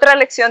para otra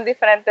lección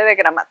diferente de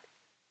gramática.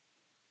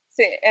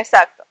 Sí,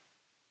 exacto.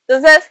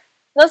 Entonces,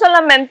 no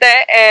solamente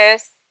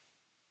es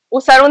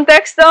usar un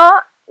texto,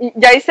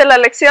 ya hice la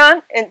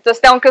lección,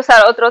 entonces tengo que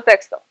usar otro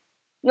texto.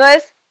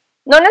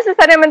 No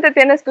necesariamente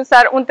tienes que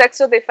usar un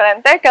texto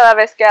diferente cada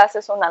vez que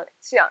haces una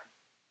lección.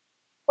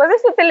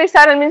 Puedes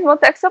utilizar el mismo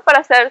texto para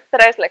hacer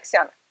 3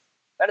 lecciones,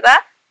 ¿verdad?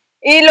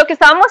 Y lo que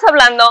estábamos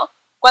hablando,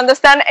 cuando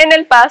están en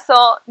el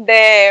paso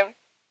de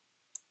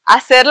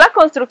hacer la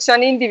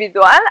construcción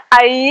individual,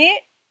 ahí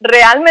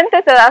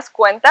realmente te das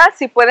cuenta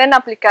si pueden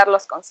aplicar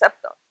los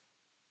conceptos.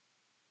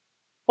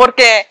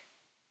 Porque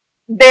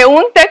de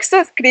un texto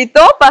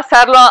escrito,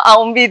 pasarlo a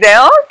un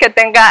video que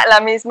tenga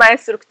la misma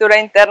estructura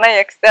interna y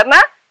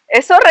externa,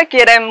 eso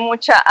requiere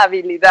mucha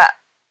habilidad.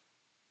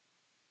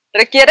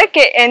 Requiere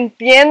que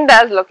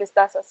entiendas lo que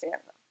estás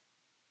haciendo.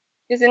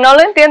 Y si no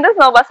lo entiendes,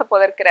 no vas a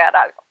poder crear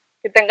algo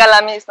que tenga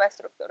la misma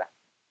estructura.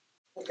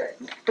 Okay.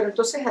 Pero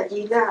entonces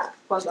allí,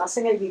 cuando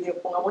hacen el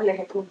video, pongamos el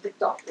ejemplo de un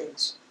TikTok de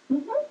eso.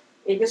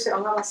 Ellos se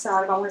van a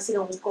basar, vamos a decir,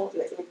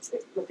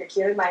 lo que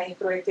quiere el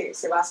maestro es que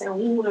se base en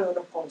uno de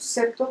los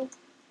conceptos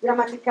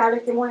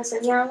gramaticales que hemos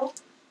enseñado,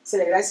 se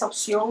le da esa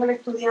opción al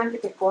estudiante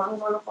que escojan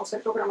uno de los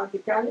conceptos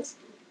gramaticales,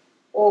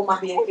 o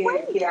más bien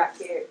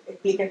que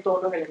expliquen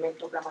todos los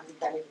elementos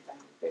gramaticales.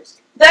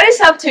 That is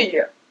up to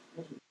you,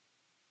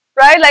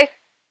 right? Like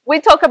we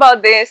talked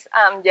about this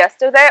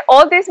yesterday.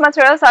 All these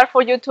materials are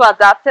for you to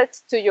adapt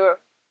it to your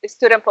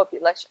student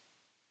population.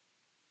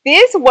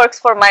 This works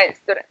for my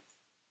students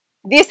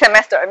this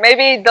semester.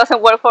 Maybe it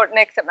doesn't work for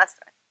next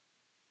semester,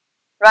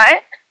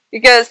 right?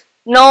 Because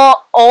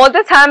not all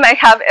the time I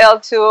have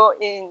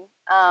L2 in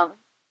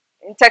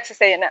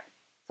Texas A&M.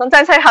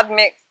 Sometimes I have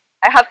mixed.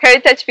 I have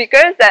heritage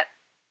speakers that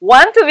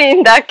want to be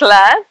in that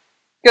class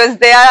because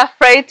they are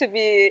afraid to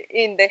be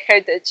in the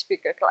heritage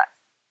speaker class.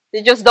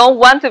 They just don't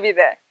want to be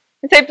there.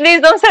 They say, please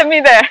don't send me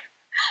there.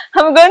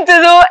 I'm going to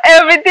do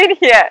everything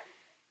here.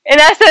 And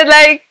I said,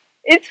 like,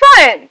 it's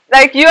fine.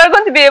 Like, you are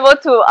going to be able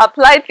to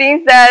apply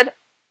things that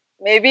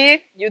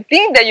maybe you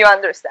think that you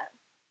understand,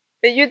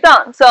 but you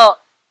don't. So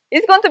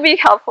it's going to be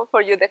helpful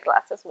for you, the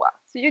class as well.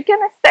 So you can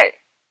stay.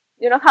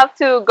 You don't have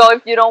to go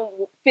if you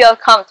don't feel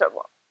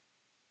comfortable.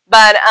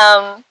 But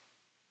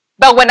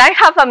when I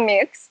have a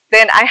mix,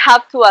 then I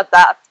have to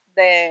adapt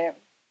the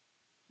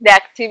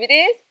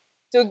activities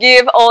to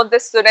give all the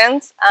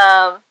students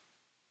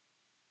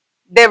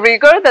the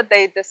rigor that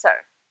they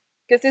deserve.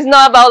 Because it's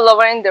not about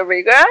lowering the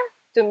rigor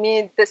to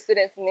meet the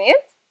students'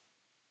 needs,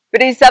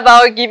 but it's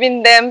about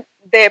giving them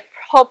the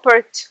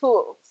proper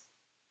tools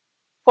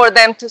for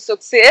them to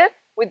succeed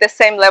with the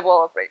same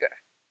level of rigor.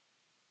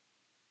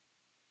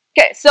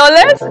 Okay, so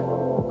let's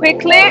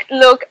quickly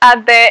look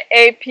at the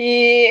AP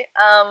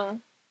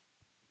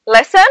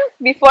lesson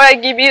before I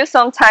give you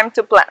some time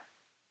to plan.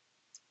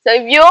 So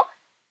if you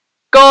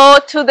go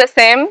to the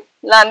same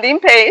landing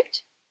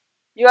page,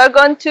 you are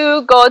going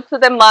to go to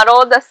the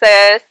model that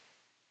says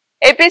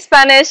AP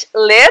Spanish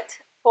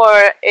Lit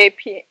for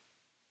AP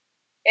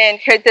and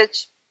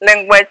Heritage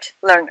Language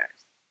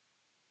Learners.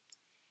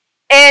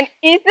 And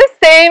it's the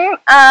same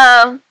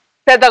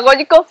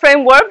pedagogical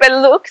framework, but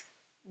looks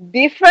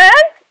different,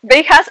 but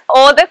it has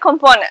all the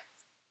components.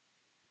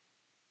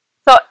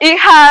 So it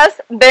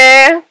has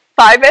the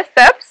 5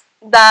 steps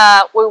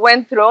that we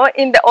went through.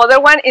 In the other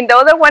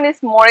one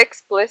is more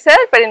explicit,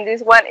 but in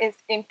this one is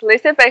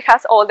implicit, but it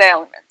has all the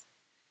elements.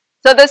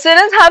 So the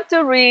students have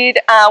to read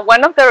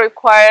one of the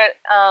required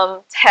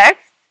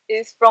texts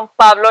is from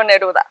Pablo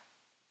Neruda.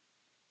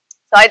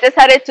 So I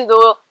decided to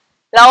do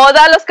La Oda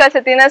a los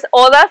Calcetines.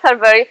 Odas are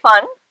very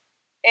fun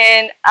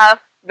and a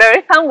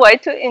very fun way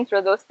to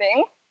introduce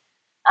things.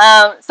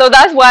 So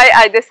that's why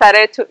I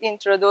decided to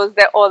introduce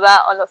the Oda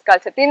a los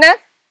Calcetines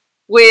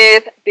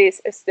with these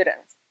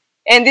students.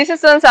 And these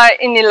students are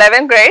in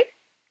 11th grade,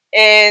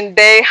 and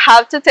they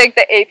have to take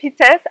the AP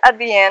test at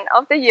the end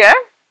of the year.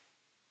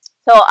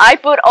 So I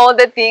put all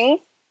the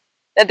things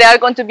that they are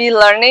going to be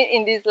learning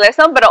in this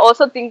lesson, but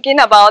also thinking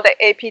about the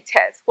AP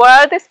test. What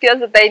are the skills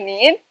that they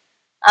need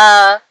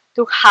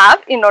to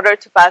have in order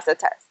to pass the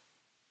test?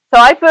 So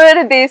I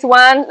put this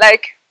one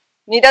like,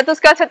 mira tus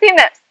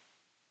calcetines.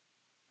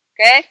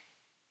 Okay?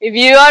 If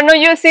you are not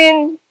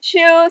using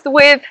shoes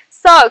with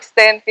socks,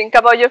 then think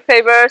about your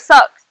favorite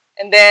socks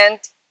and then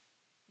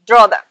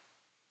draw them.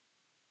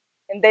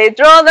 And they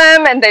draw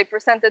them and they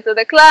present it to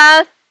the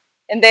class,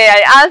 and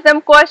I ask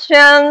them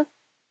questions,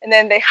 and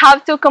then they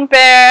have to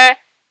compare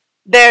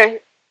their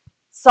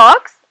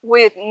socks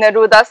with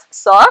Neruda's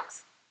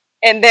socks.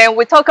 And then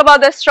we talk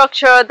about the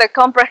structure, the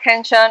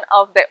comprehension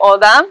of the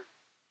Oda,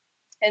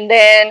 and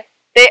then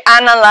they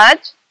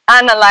analyze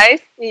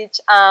each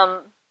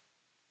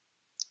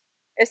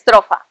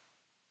estrofa.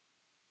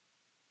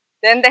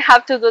 Then they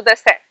have to do the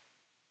same.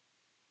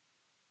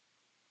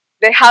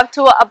 They have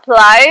to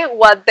apply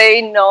what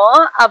they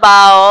know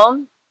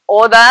about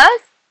Odas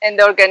and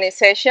the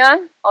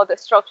organization of the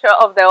structure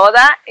of the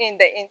Oda in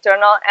the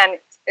internal and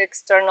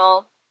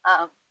external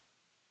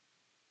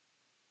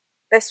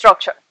the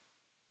structure.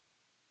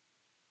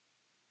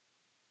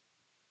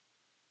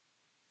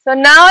 So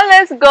now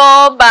let's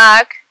go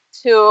back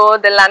to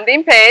the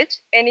landing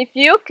page, and if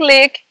you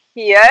click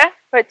here,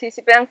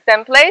 participants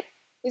template,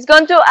 it's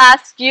going to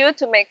ask you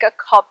to make a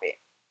copy.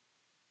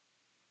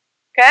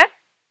 Okay?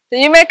 So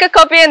you make a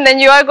copy, and then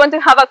you are going to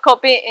have a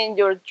copy in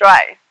your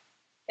drive.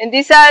 And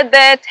this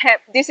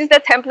is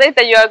the template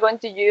that you are going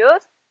to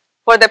use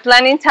for the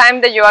planning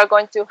time that you are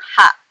going to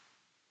have.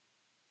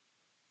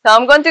 So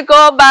I'm going to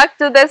go back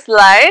to the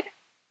slide.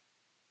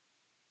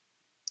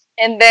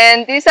 And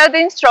then these are the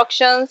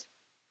instructions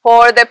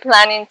for the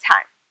planning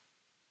time.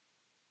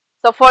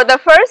 So for the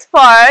first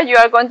part, you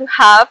are going to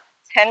have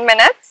 10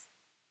 minutes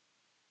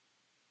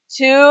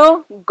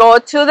to go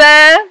to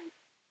the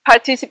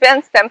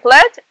participants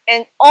template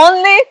and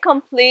only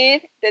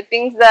complete the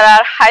things that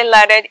are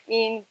highlighted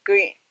in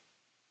green.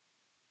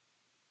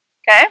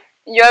 Okay?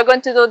 You are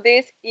going to do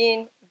this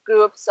in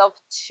groups of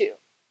 2.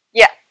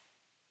 Yeah.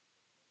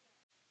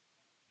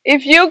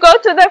 If you go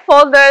to the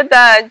folder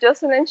that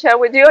Jocelyn shared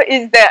with you,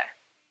 it's there.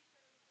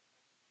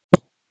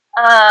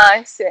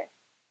 I see.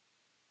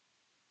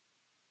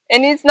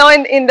 And it's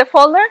not in the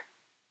folder?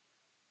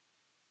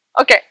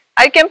 Okay,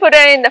 I can put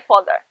it in the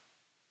folder.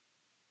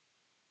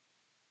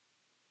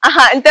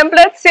 El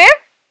template, see?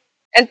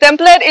 El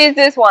template is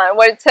this one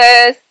where it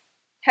says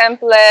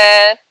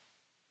template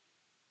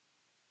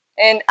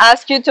and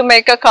ask you to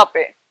make a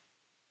copy.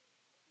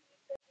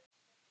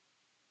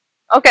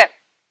 Okay,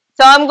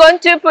 so I'm going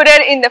to put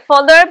it in the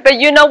folder, but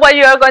you know what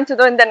you are going to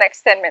do in the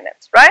next 10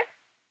 minutes, right?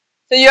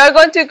 So you are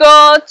going to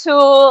go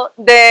to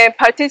the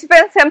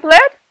participant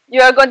template.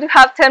 You are going to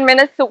have 10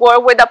 minutes to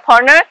work with a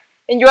partner,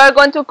 and you are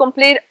going to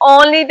complete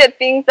only the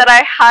things that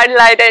I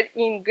highlighted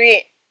in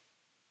green.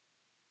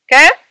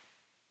 Okay?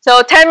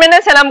 So 10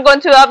 minutes, and I'm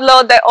going to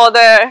upload the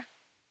other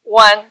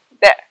one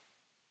there.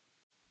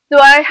 Do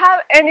I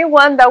have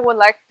anyone that would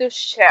like to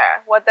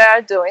share what they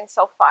are doing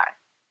so far?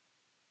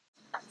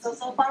 So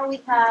far we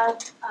have,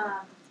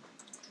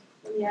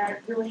 we are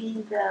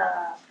doing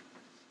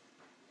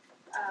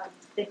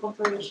the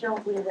comparison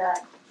with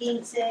the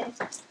 15,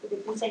 with the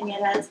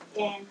quinceañeras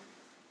and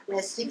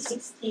the Sweet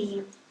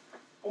 16,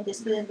 and the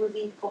students will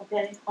be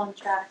comparing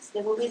contracts.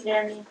 They will be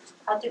learning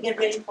how to get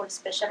ready for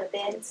special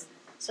events.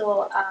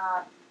 So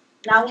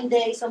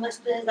nowadays some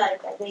students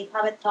like they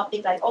have a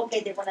topic like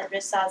okay they want to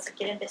dress up, se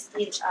quieren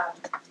vestir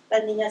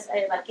las niñas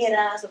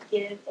vaqueras o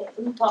quieren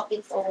un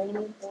topic o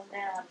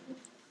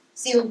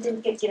sí, un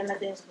tema que quieran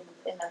hacer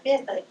en la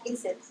fiesta de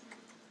 15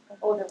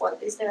 o de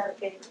cualquier historia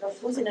que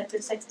nos usen.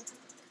 Entonces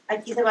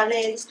aquí se va a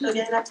leer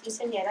historia de la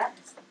quinceañera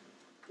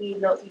y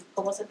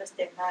cómo se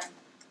festejan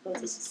los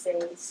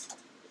 16,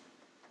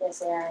 ya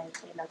sea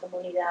en la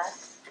comunidad,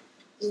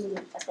 y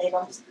hasta ahí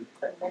vamos a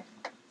aprender.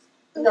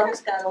 Y vamos a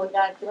buscar,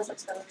 Olga, ¿qué vas a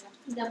buscar,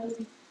 Olga?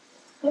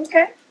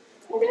 Okay.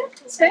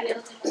 Sí.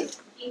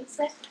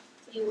 15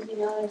 y un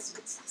video de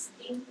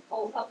 16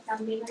 o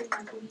también hay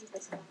una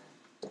publicación.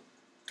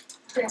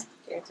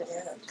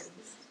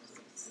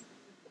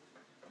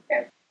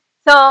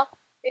 So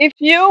if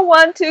you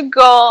want to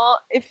go,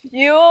 if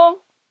you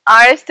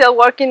are still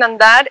working on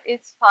that,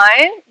 it's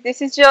fine.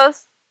 This is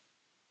just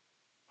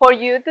for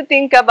you to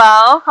think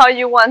about how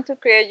you want to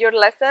create your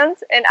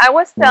lessons. And I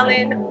was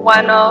telling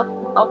one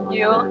of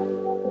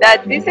you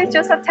that this is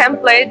just a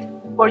template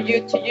for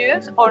you to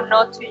use or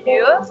not to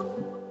use.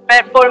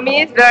 But for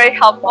me, it's very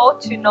helpful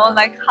to know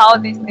like how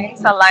these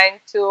things align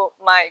to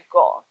my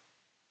goal.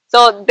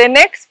 So the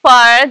next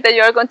part that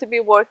you're going to be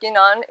working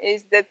on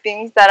is the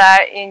things that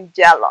are in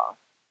yellow.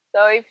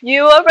 So if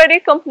you already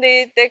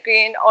complete the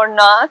green or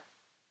not,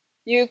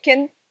 you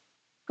can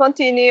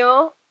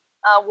continue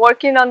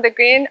working on the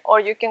green,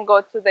 or you can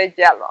go to the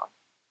yellow.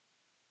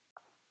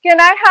 Can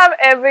I have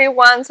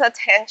everyone's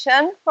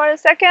attention for a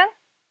second?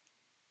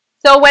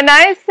 So when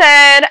I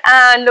said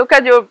look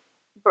at your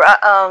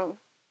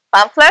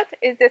pamphlet,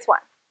 is this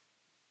one.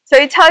 So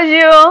it tells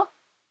you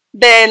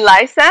the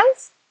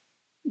license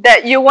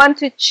that you want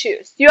to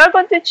choose. You are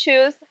going to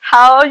choose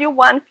how you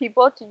want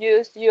people to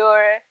use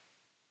your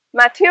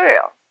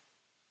material.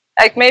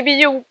 Like maybe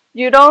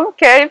you don't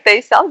care if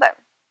they sell them,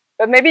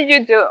 but maybe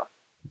you do.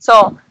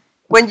 So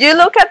when you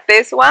look at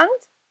this one,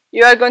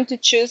 you are going to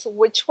choose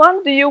which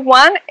one do you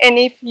want. And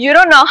if you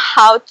don't know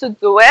how to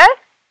do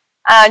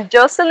it,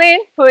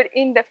 Jocelyn put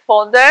in the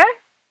folder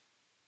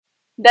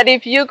that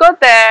if you go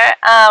there,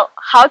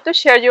 how to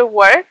share your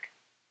work.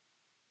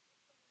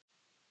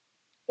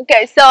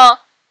 Okay, so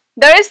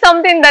there is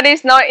something that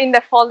is not in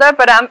the folder,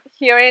 but I'm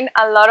hearing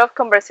a lot of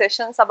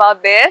conversations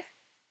about this.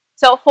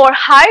 So for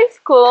high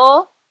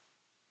school,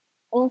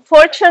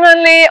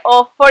 unfortunately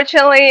or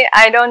fortunately,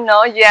 I don't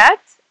know yet,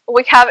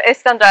 we have a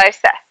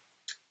standardized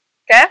test.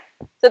 Okay?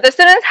 So the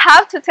students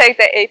have to take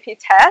the AP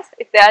test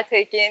if they are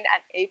taking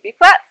an AP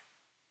class.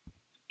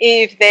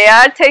 If they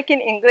are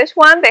taking English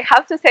 1, they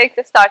have to take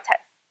the STAR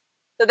test.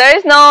 So there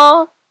is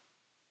no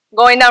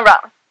going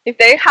around. If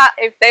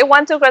they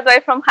want to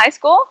graduate from high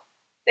school,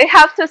 they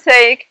have to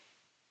take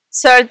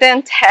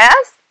certain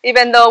tests,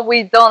 even though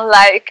we don't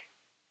like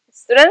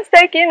students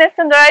taking a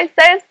standardized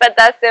test, but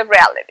that's the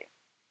reality.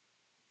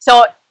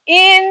 So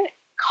in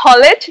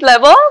college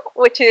level,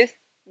 which is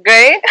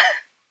great,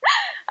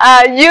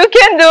 you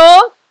can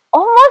do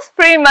almost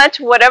pretty much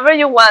whatever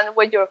you want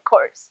with your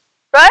course,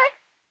 right?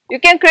 You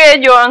can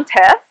create your own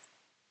tests.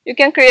 You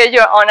can create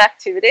your own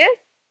activities.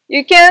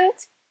 You can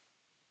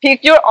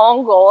pick your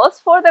own goals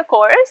for the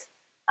course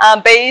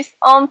based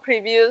on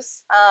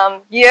previous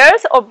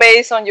years or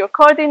based on your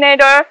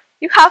coordinator.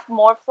 You have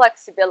more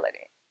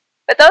flexibility.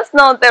 But that's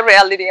not the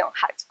reality on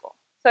high school.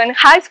 So in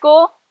high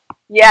school,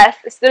 yes,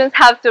 students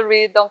have to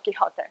read Don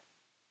Quixote.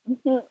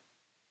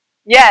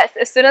 Yes,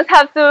 students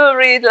have to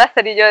read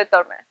Lazarillo de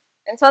Tormes.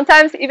 And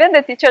sometimes even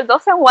the teacher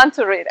doesn't want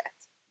to read it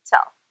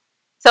itself.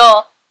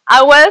 So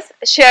I was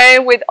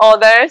sharing with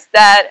others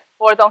that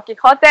for Don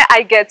Quixote,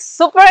 I get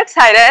super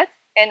excited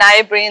and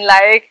I bring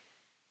like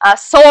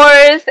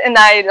swords and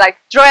I like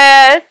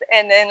dress,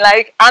 and then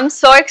like I'm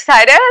so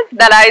excited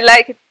that I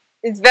like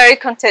it's very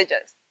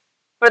contagious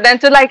for them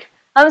to like,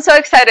 I'm so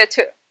excited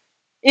too.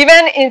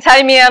 Even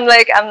inside me, I'm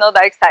like, I'm not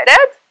that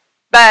excited,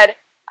 but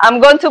I'm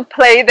going to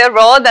play the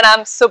role that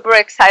I'm super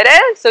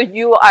excited, so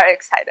you are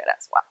excited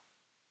as well.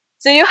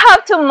 So you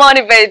have to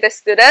motivate the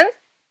students.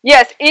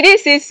 Yes, it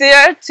is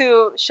easier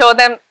to show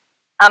them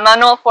a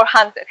manual for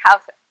haunted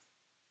houses.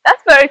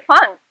 That's very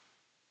fun.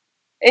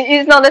 It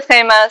is not the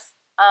same as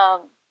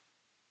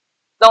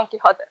Don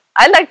Quixote.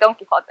 I like Don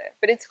Quixote,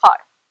 but it's hard.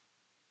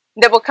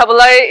 The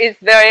vocabulary is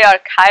very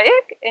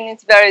archaic, and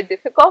it's very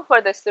difficult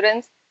for the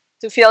students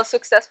to feel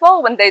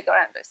successful when they don't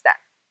understand.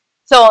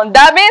 So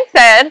that being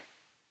said,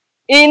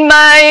 in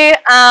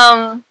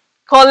my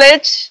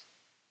college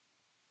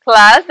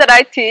class that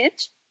I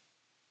teach,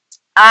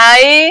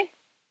 I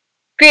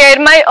create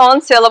my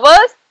own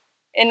syllabus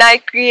and I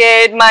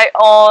create my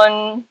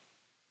own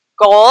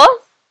goals.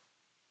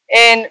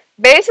 And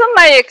based on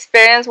my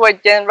experience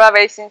with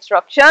genre-based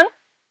instruction,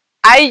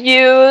 I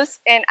use,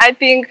 and I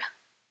think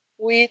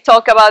we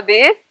talk about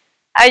this,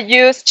 I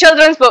use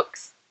children's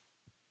books.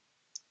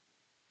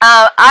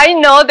 I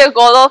know the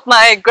goal of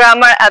my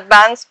grammar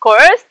advanced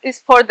course is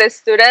for the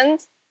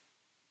students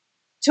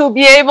to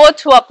be able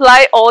to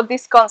apply all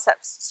these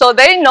concepts. So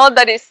they know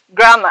that it's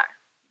grammar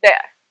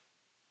there.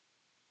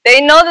 They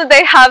know that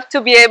they have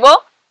to be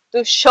able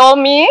to show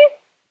me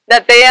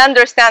that they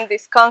understand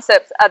these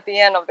concepts at the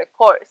end of the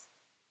course.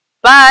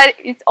 But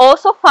it's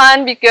also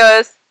fun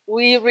because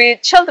we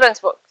read children's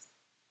books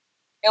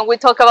and we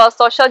talk about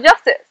social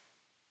justice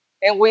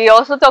and we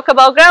also talk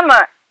about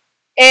grammar.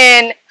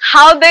 And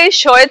how they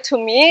show it to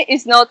me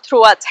is not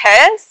through a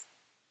test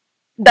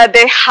that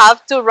they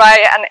have to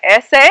write an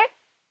essay,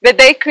 but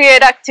they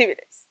create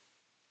activities.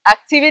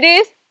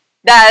 Activities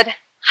that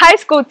high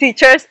school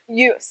teachers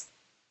use.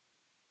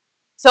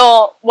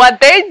 So what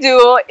they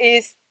do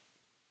is,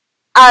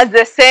 as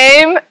the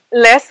same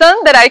lesson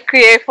that I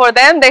create for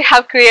them, they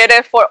have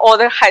created for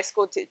other high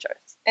school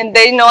teachers. And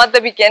they know at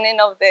the beginning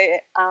of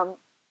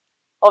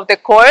the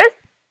course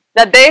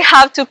that they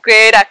have to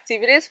create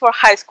activities for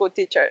high school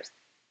teachers.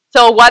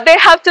 So what they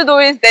have to do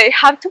is they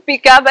have to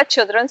pick up a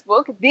children's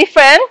book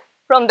different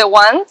from the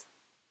ones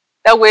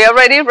that we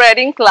already read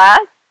in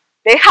class.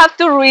 They have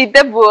to read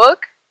the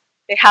book.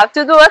 They have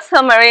to do a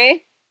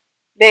summary.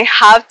 They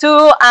have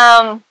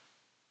to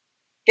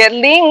get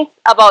links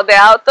about the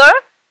author.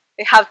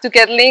 They have to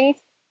get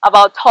links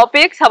about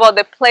topics, about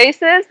the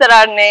places that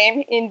are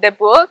named in the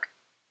book.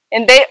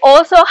 And they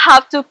also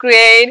have to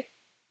create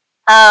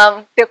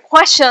the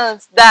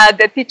questions that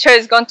the teacher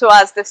is going to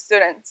ask the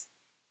students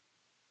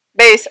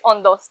based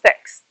on those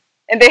texts.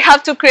 And they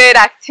have to create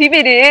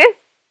activities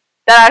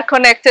that are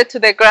connected to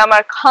the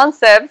grammar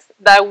concepts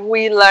that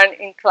we learn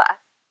in class.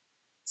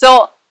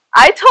 So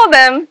I told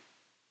them,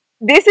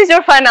 this is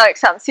your final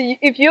exam. See,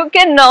 if you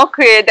cannot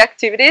create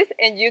activities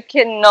and you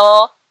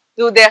cannot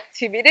do the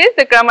activities,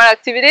 the grammar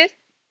activities,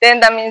 then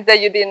that means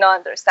that you did not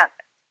understand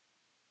it.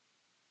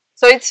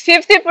 So it's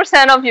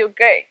 50% of your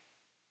grade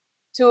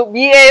to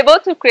be able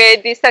to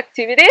create these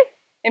activities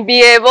and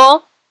be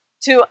able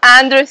to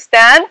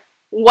understand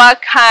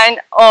what kind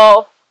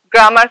of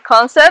grammar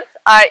concepts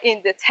are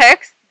in the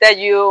text that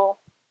you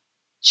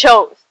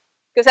chose.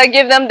 Because I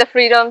give them the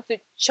freedom to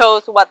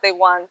choose what they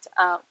want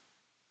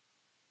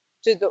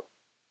to do.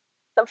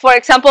 So for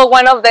example,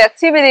 one of the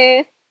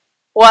activities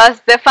was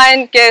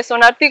define qué es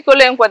un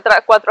artículo,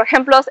 encuentra 4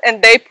 ejemplos,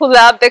 and they pull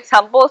up the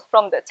examples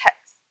from the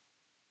text.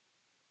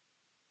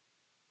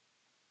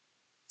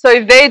 So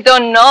if they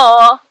don't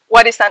know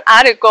what is an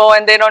article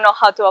and they don't know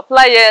how to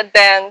apply it,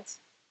 then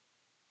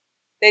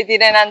they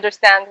didn't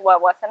understand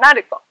what was an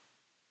article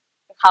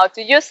and how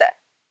to use it.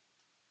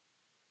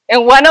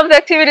 And one of the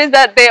activities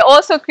that they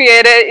also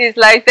created is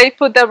like they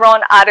put the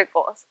wrong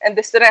articles and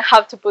the students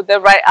have to put the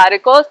right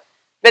articles,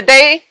 but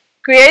they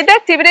create the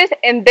activities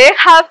and they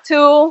have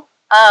to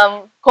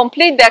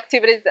complete the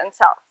activities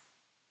themselves.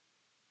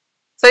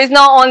 So it's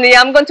not only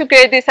I'm going to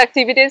create these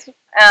activities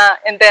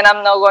and then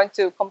I'm not going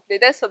to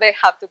complete it, so they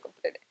have to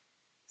complete it.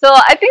 So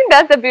I think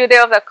that's the beauty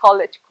of the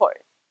college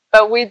course,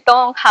 but we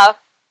don't have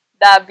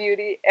that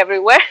beauty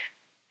everywhere.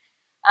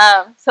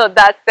 So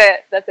that's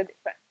the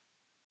difference.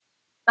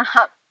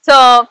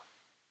 So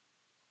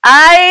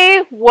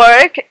I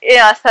work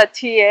as a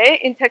TA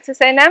in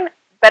Texas A&M,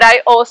 but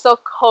I also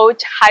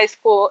coach high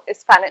school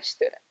Spanish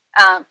students,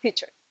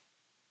 teachers.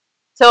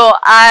 So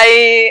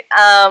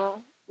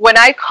when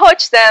I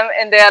coach them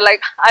and they're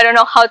like, I don't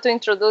know how to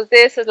introduce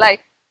this, it's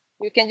like,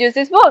 you can use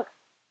this book.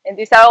 And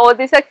these are all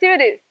these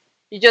activities.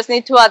 You just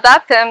need to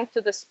adapt them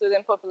to the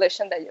student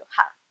population that you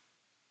have.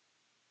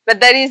 But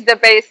that is the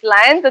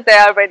baseline that they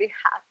already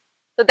have.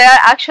 So they are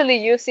actually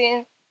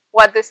using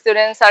what the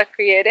students are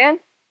creating.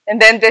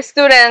 And then the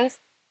students,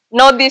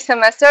 not this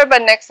semester,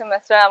 but next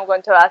semester, I'm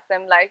going to ask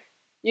them, like,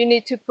 you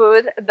need to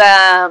put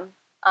the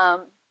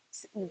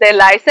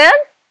license.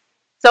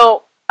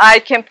 So I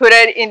can put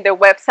it in the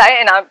website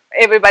and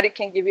everybody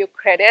can give you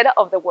credit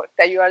of the work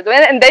that you are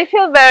doing. And they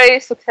feel very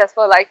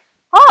successful, like,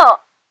 oh,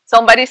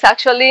 somebody's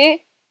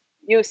actually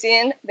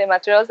using the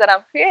materials that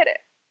I'm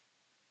creating.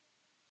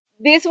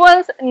 These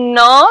ones,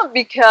 no,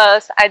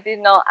 because I did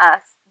not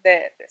ask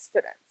the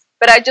students.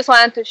 But I just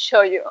wanted to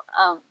show you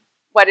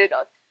what it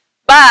does.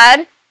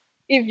 But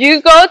if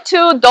you go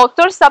to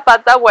Dr.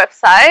 Zapata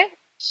website,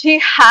 she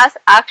has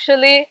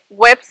actually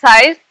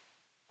websites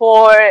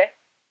for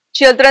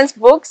children's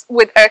books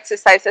with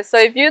exercises. So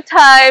if you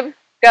type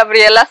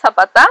Gabriela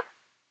Zapata,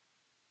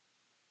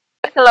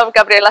 I love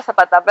Gabriela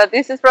Zapata, but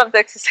this is from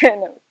Texas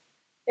A&M.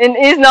 And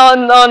it's not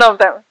none of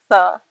them.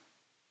 So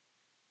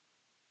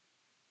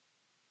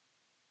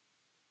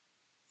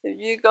if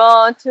you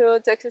go to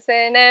Texas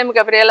A&M,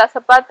 Gabriela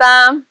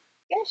Zapata, you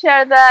can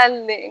share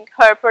the link,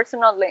 her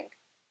personal link.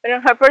 But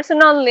in her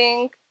personal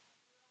link,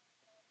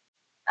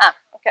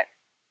 okay.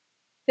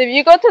 So if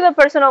you go to the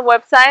personal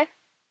website,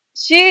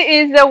 she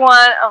is the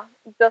one, oh,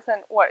 it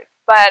doesn't work,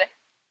 but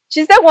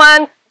she's the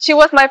one, she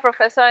was my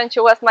professor and she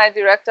was my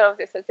director of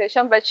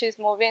dissertation, but she's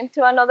moving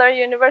to another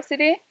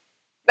university.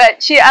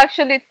 But she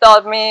actually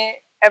taught me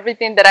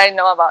everything that I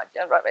know about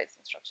genre-based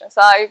instruction.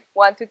 So I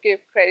want to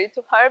give credit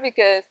to her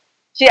because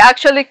she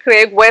actually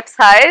created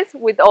websites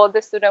with all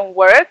the student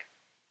work,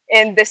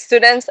 and the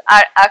students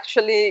are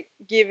actually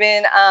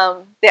given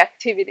the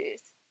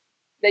activities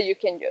that you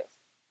can use.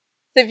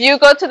 So if you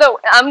go to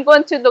I'm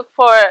going to look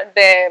for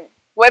the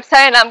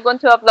website and I'm going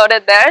to upload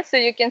it there so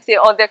you can see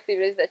all the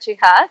activities that she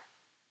has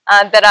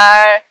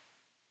that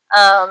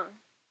are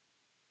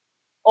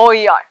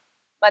OER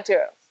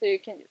materials, so you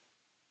can use.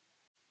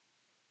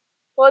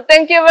 Well,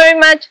 thank you very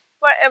much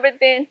for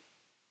everything.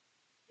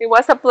 It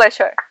was a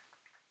pleasure.